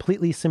able to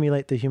completely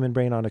simulate the human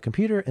brain on a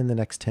computer in the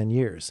next 10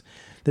 years.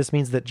 This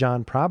means that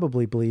John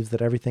probably believes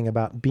that everything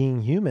about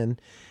being human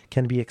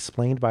can be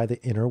explained by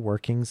the inner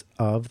workings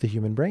of the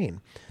human brain.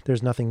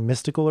 There's nothing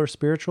mystical or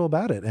spiritual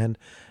about it, and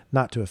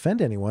not to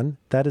offend anyone,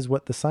 that is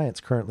what the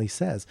science currently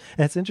says.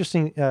 And it's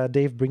interesting,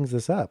 Dave brings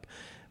this up,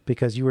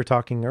 because you were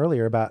talking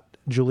earlier about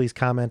Julie's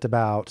comment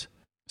about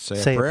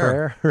say a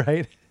prayer,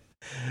 right?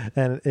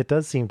 And it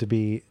does seem to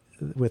be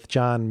with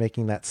John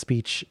making that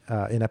speech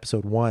in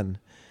episode 1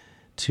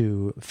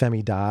 to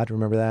Femi Dodd.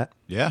 Remember that?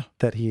 Yeah.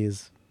 That he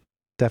is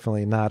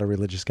definitely not a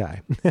religious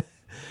guy.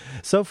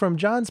 So from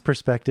John's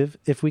perspective,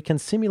 if we can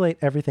simulate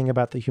everything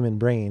about the human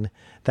brain,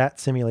 that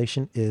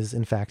simulation is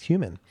in fact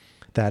human.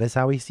 That is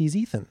how he sees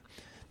Ethan.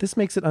 This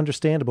makes it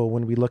understandable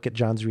when we look at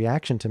John's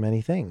reaction to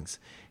many things.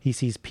 He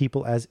sees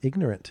people as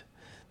ignorant.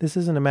 This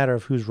isn't a matter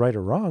of who's right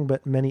or wrong,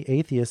 but many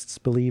atheists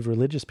believe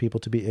religious people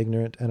to be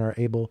ignorant and are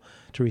able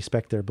to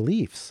respect their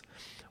beliefs.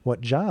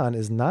 What John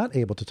is not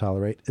able to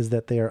tolerate is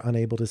that they are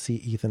unable to see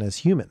Ethan as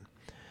human.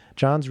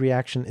 John's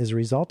reaction is a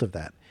result of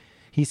that.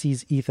 He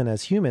sees Ethan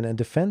as human and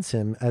defends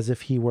him as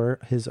if he were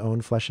his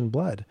own flesh and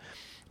blood.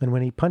 And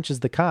when he punches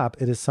the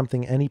cop, it is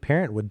something any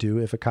parent would do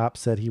if a cop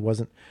said he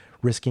wasn't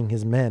risking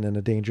his men in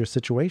a dangerous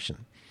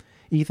situation.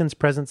 Ethan's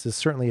presence is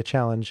certainly a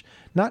challenge,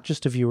 not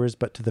just to viewers,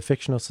 but to the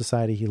fictional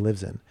society he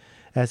lives in.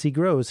 As he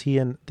grows, he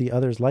and the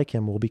others like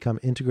him will become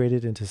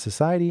integrated into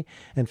society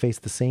and face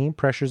the same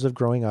pressures of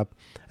growing up,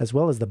 as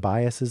well as the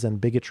biases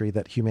and bigotry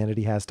that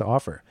humanity has to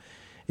offer.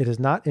 It is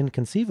not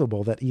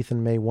inconceivable that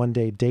Ethan may one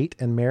day date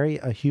and marry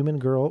a human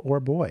girl or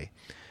boy.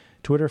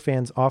 Twitter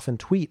fans often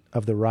tweet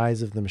of the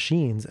rise of the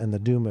machines and the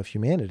doom of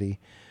humanity.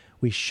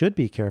 We should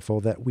be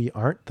careful that we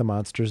aren't the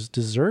monsters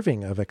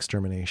deserving of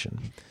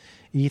extermination.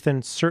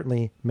 Ethan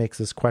certainly makes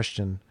us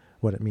question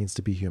what it means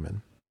to be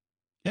human.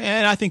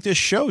 And I think this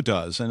show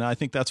does, and I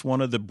think that's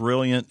one of the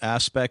brilliant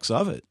aspects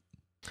of it.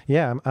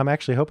 Yeah, I'm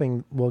actually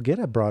hoping we'll get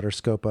a broader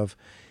scope of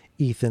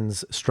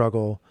Ethan's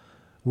struggle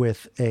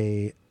with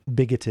a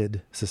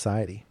bigoted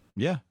society.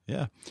 Yeah.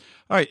 All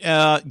right.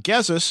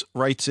 Gezis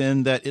writes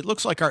in that it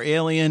looks like our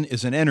alien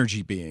is an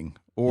energy being,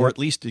 or at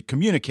least it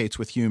communicates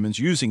with humans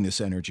using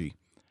this energy.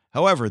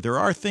 However, there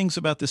are things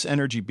about this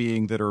energy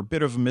being that are a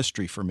bit of a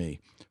mystery for me.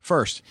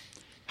 First,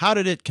 how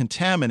did it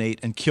contaminate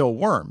and kill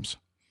worms?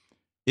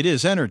 It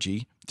is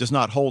energy, does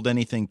not hold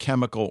anything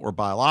chemical or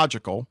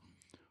biological,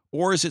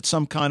 or is it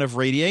some kind of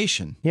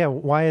radiation? Yeah,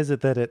 why is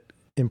it that it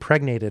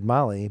impregnated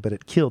Molly, but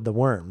it killed the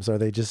worms? Are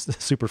they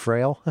just super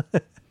frail?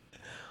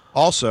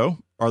 Also,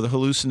 Are the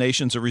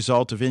hallucinations a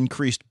result of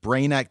increased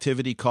brain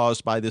activity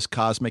caused by this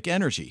cosmic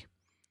energy?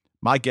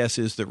 My guess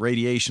is that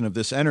radiation of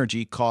this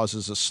energy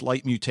causes a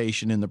slight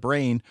mutation in the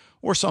brain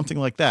or something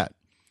like that.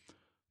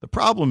 The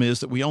problem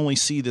is that we only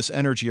see this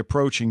energy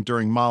approaching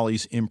during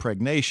Molly's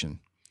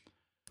impregnation.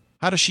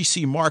 How does she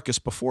see Marcus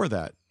before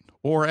that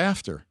or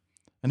after?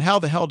 And how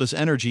the hell does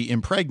energy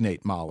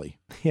impregnate Molly?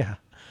 Yeah.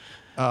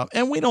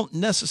 And we don't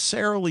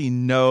necessarily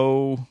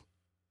know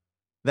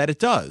that it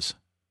does.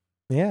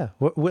 Yeah.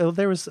 Well,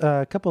 there was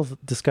a couple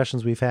of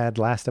discussions we've had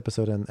last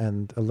episode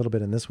and a little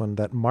bit in this one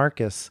that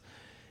Marcus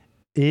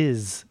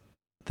is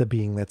the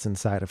being that's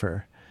inside of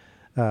her.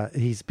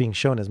 He's being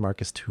shown as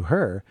Marcus to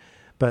her,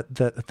 but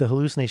the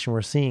hallucination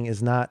we're seeing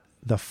is not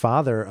the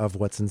father of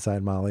what's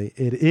inside Molly.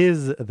 It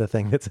is the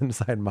thing that's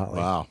inside Molly.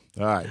 Wow.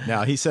 All right.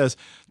 Now, he says,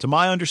 to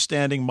my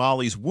understanding,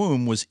 Molly's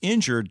womb was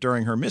injured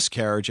during her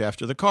miscarriage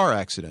after the car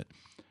accident.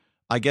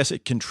 I guess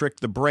it can trick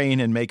the brain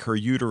and make her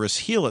uterus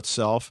heal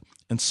itself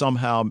and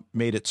somehow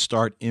made it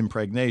start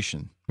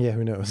impregnation. Yeah,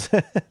 who knows?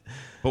 But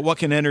what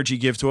can energy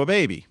give to a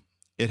baby?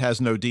 It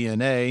has no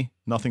DNA,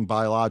 nothing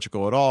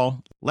biological at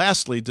all.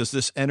 Lastly, does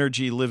this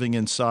energy living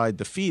inside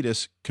the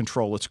fetus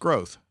control its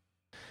growth?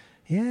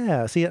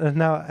 Yeah. See,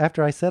 now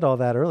after I said all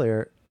that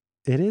earlier,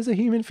 it is a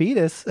human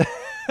fetus.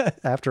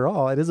 After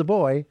all, it is a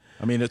boy.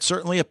 I mean, it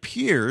certainly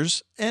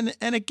appears. And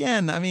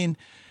again, I mean,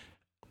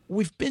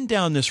 we've been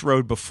down this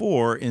road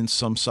before in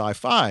some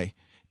sci-fi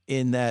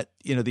in that,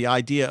 you know, the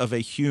idea of a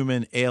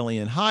human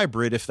alien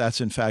hybrid, if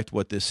that's in fact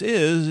what this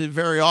is, it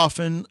very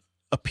often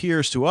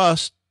appears to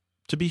us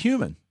to be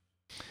human.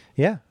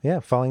 Yeah.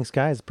 Falling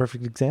Sky is a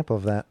perfect example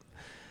of that.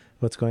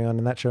 What's going on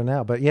in that show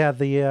now. But yeah,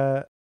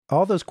 the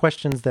all those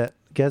questions that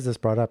Gez has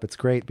brought up, it's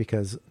great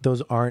because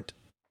those aren't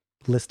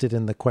listed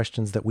in the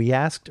questions that we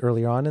asked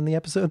earlier on in the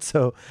episode.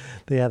 So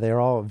yeah, they're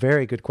all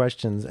very good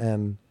questions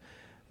and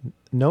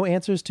no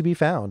answers to be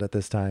found at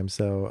this time.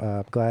 So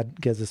I'm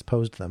glad Gez has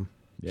posed them.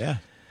 Yeah.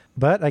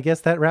 But I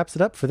guess that wraps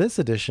it up for this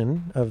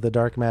edition of the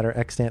Dark Matter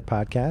Extant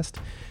podcast.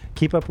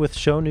 Keep up with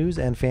show news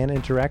and fan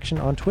interaction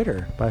on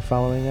Twitter by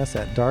following us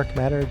at Dark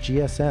Matter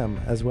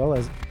GSM, as well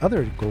as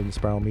other Golden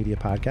Spiral Media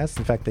podcasts.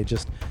 In fact, they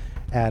just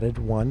added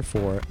one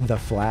for The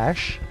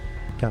Flash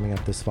coming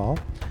up this fall.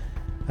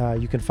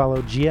 You can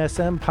follow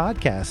GSM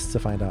Podcasts to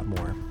find out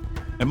more.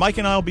 And Mike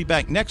and I will be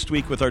back next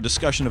week with our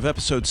discussion of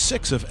episode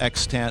 6 of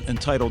Extant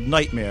entitled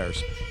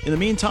Nightmares. In the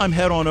meantime,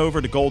 head on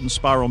over to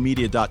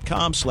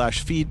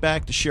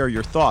goldenspiralmedia.com/feedback to share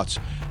your thoughts.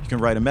 You can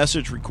write a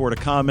message, record a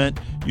comment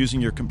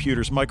using your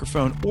computer's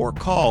microphone, or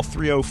call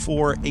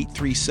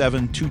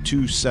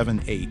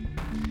 304-837-2278.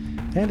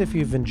 And if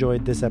you've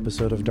enjoyed this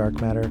episode of Dark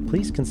Matter,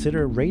 please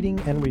consider rating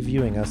and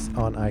reviewing us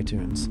on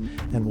iTunes.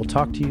 And we'll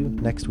talk to you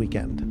next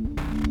weekend.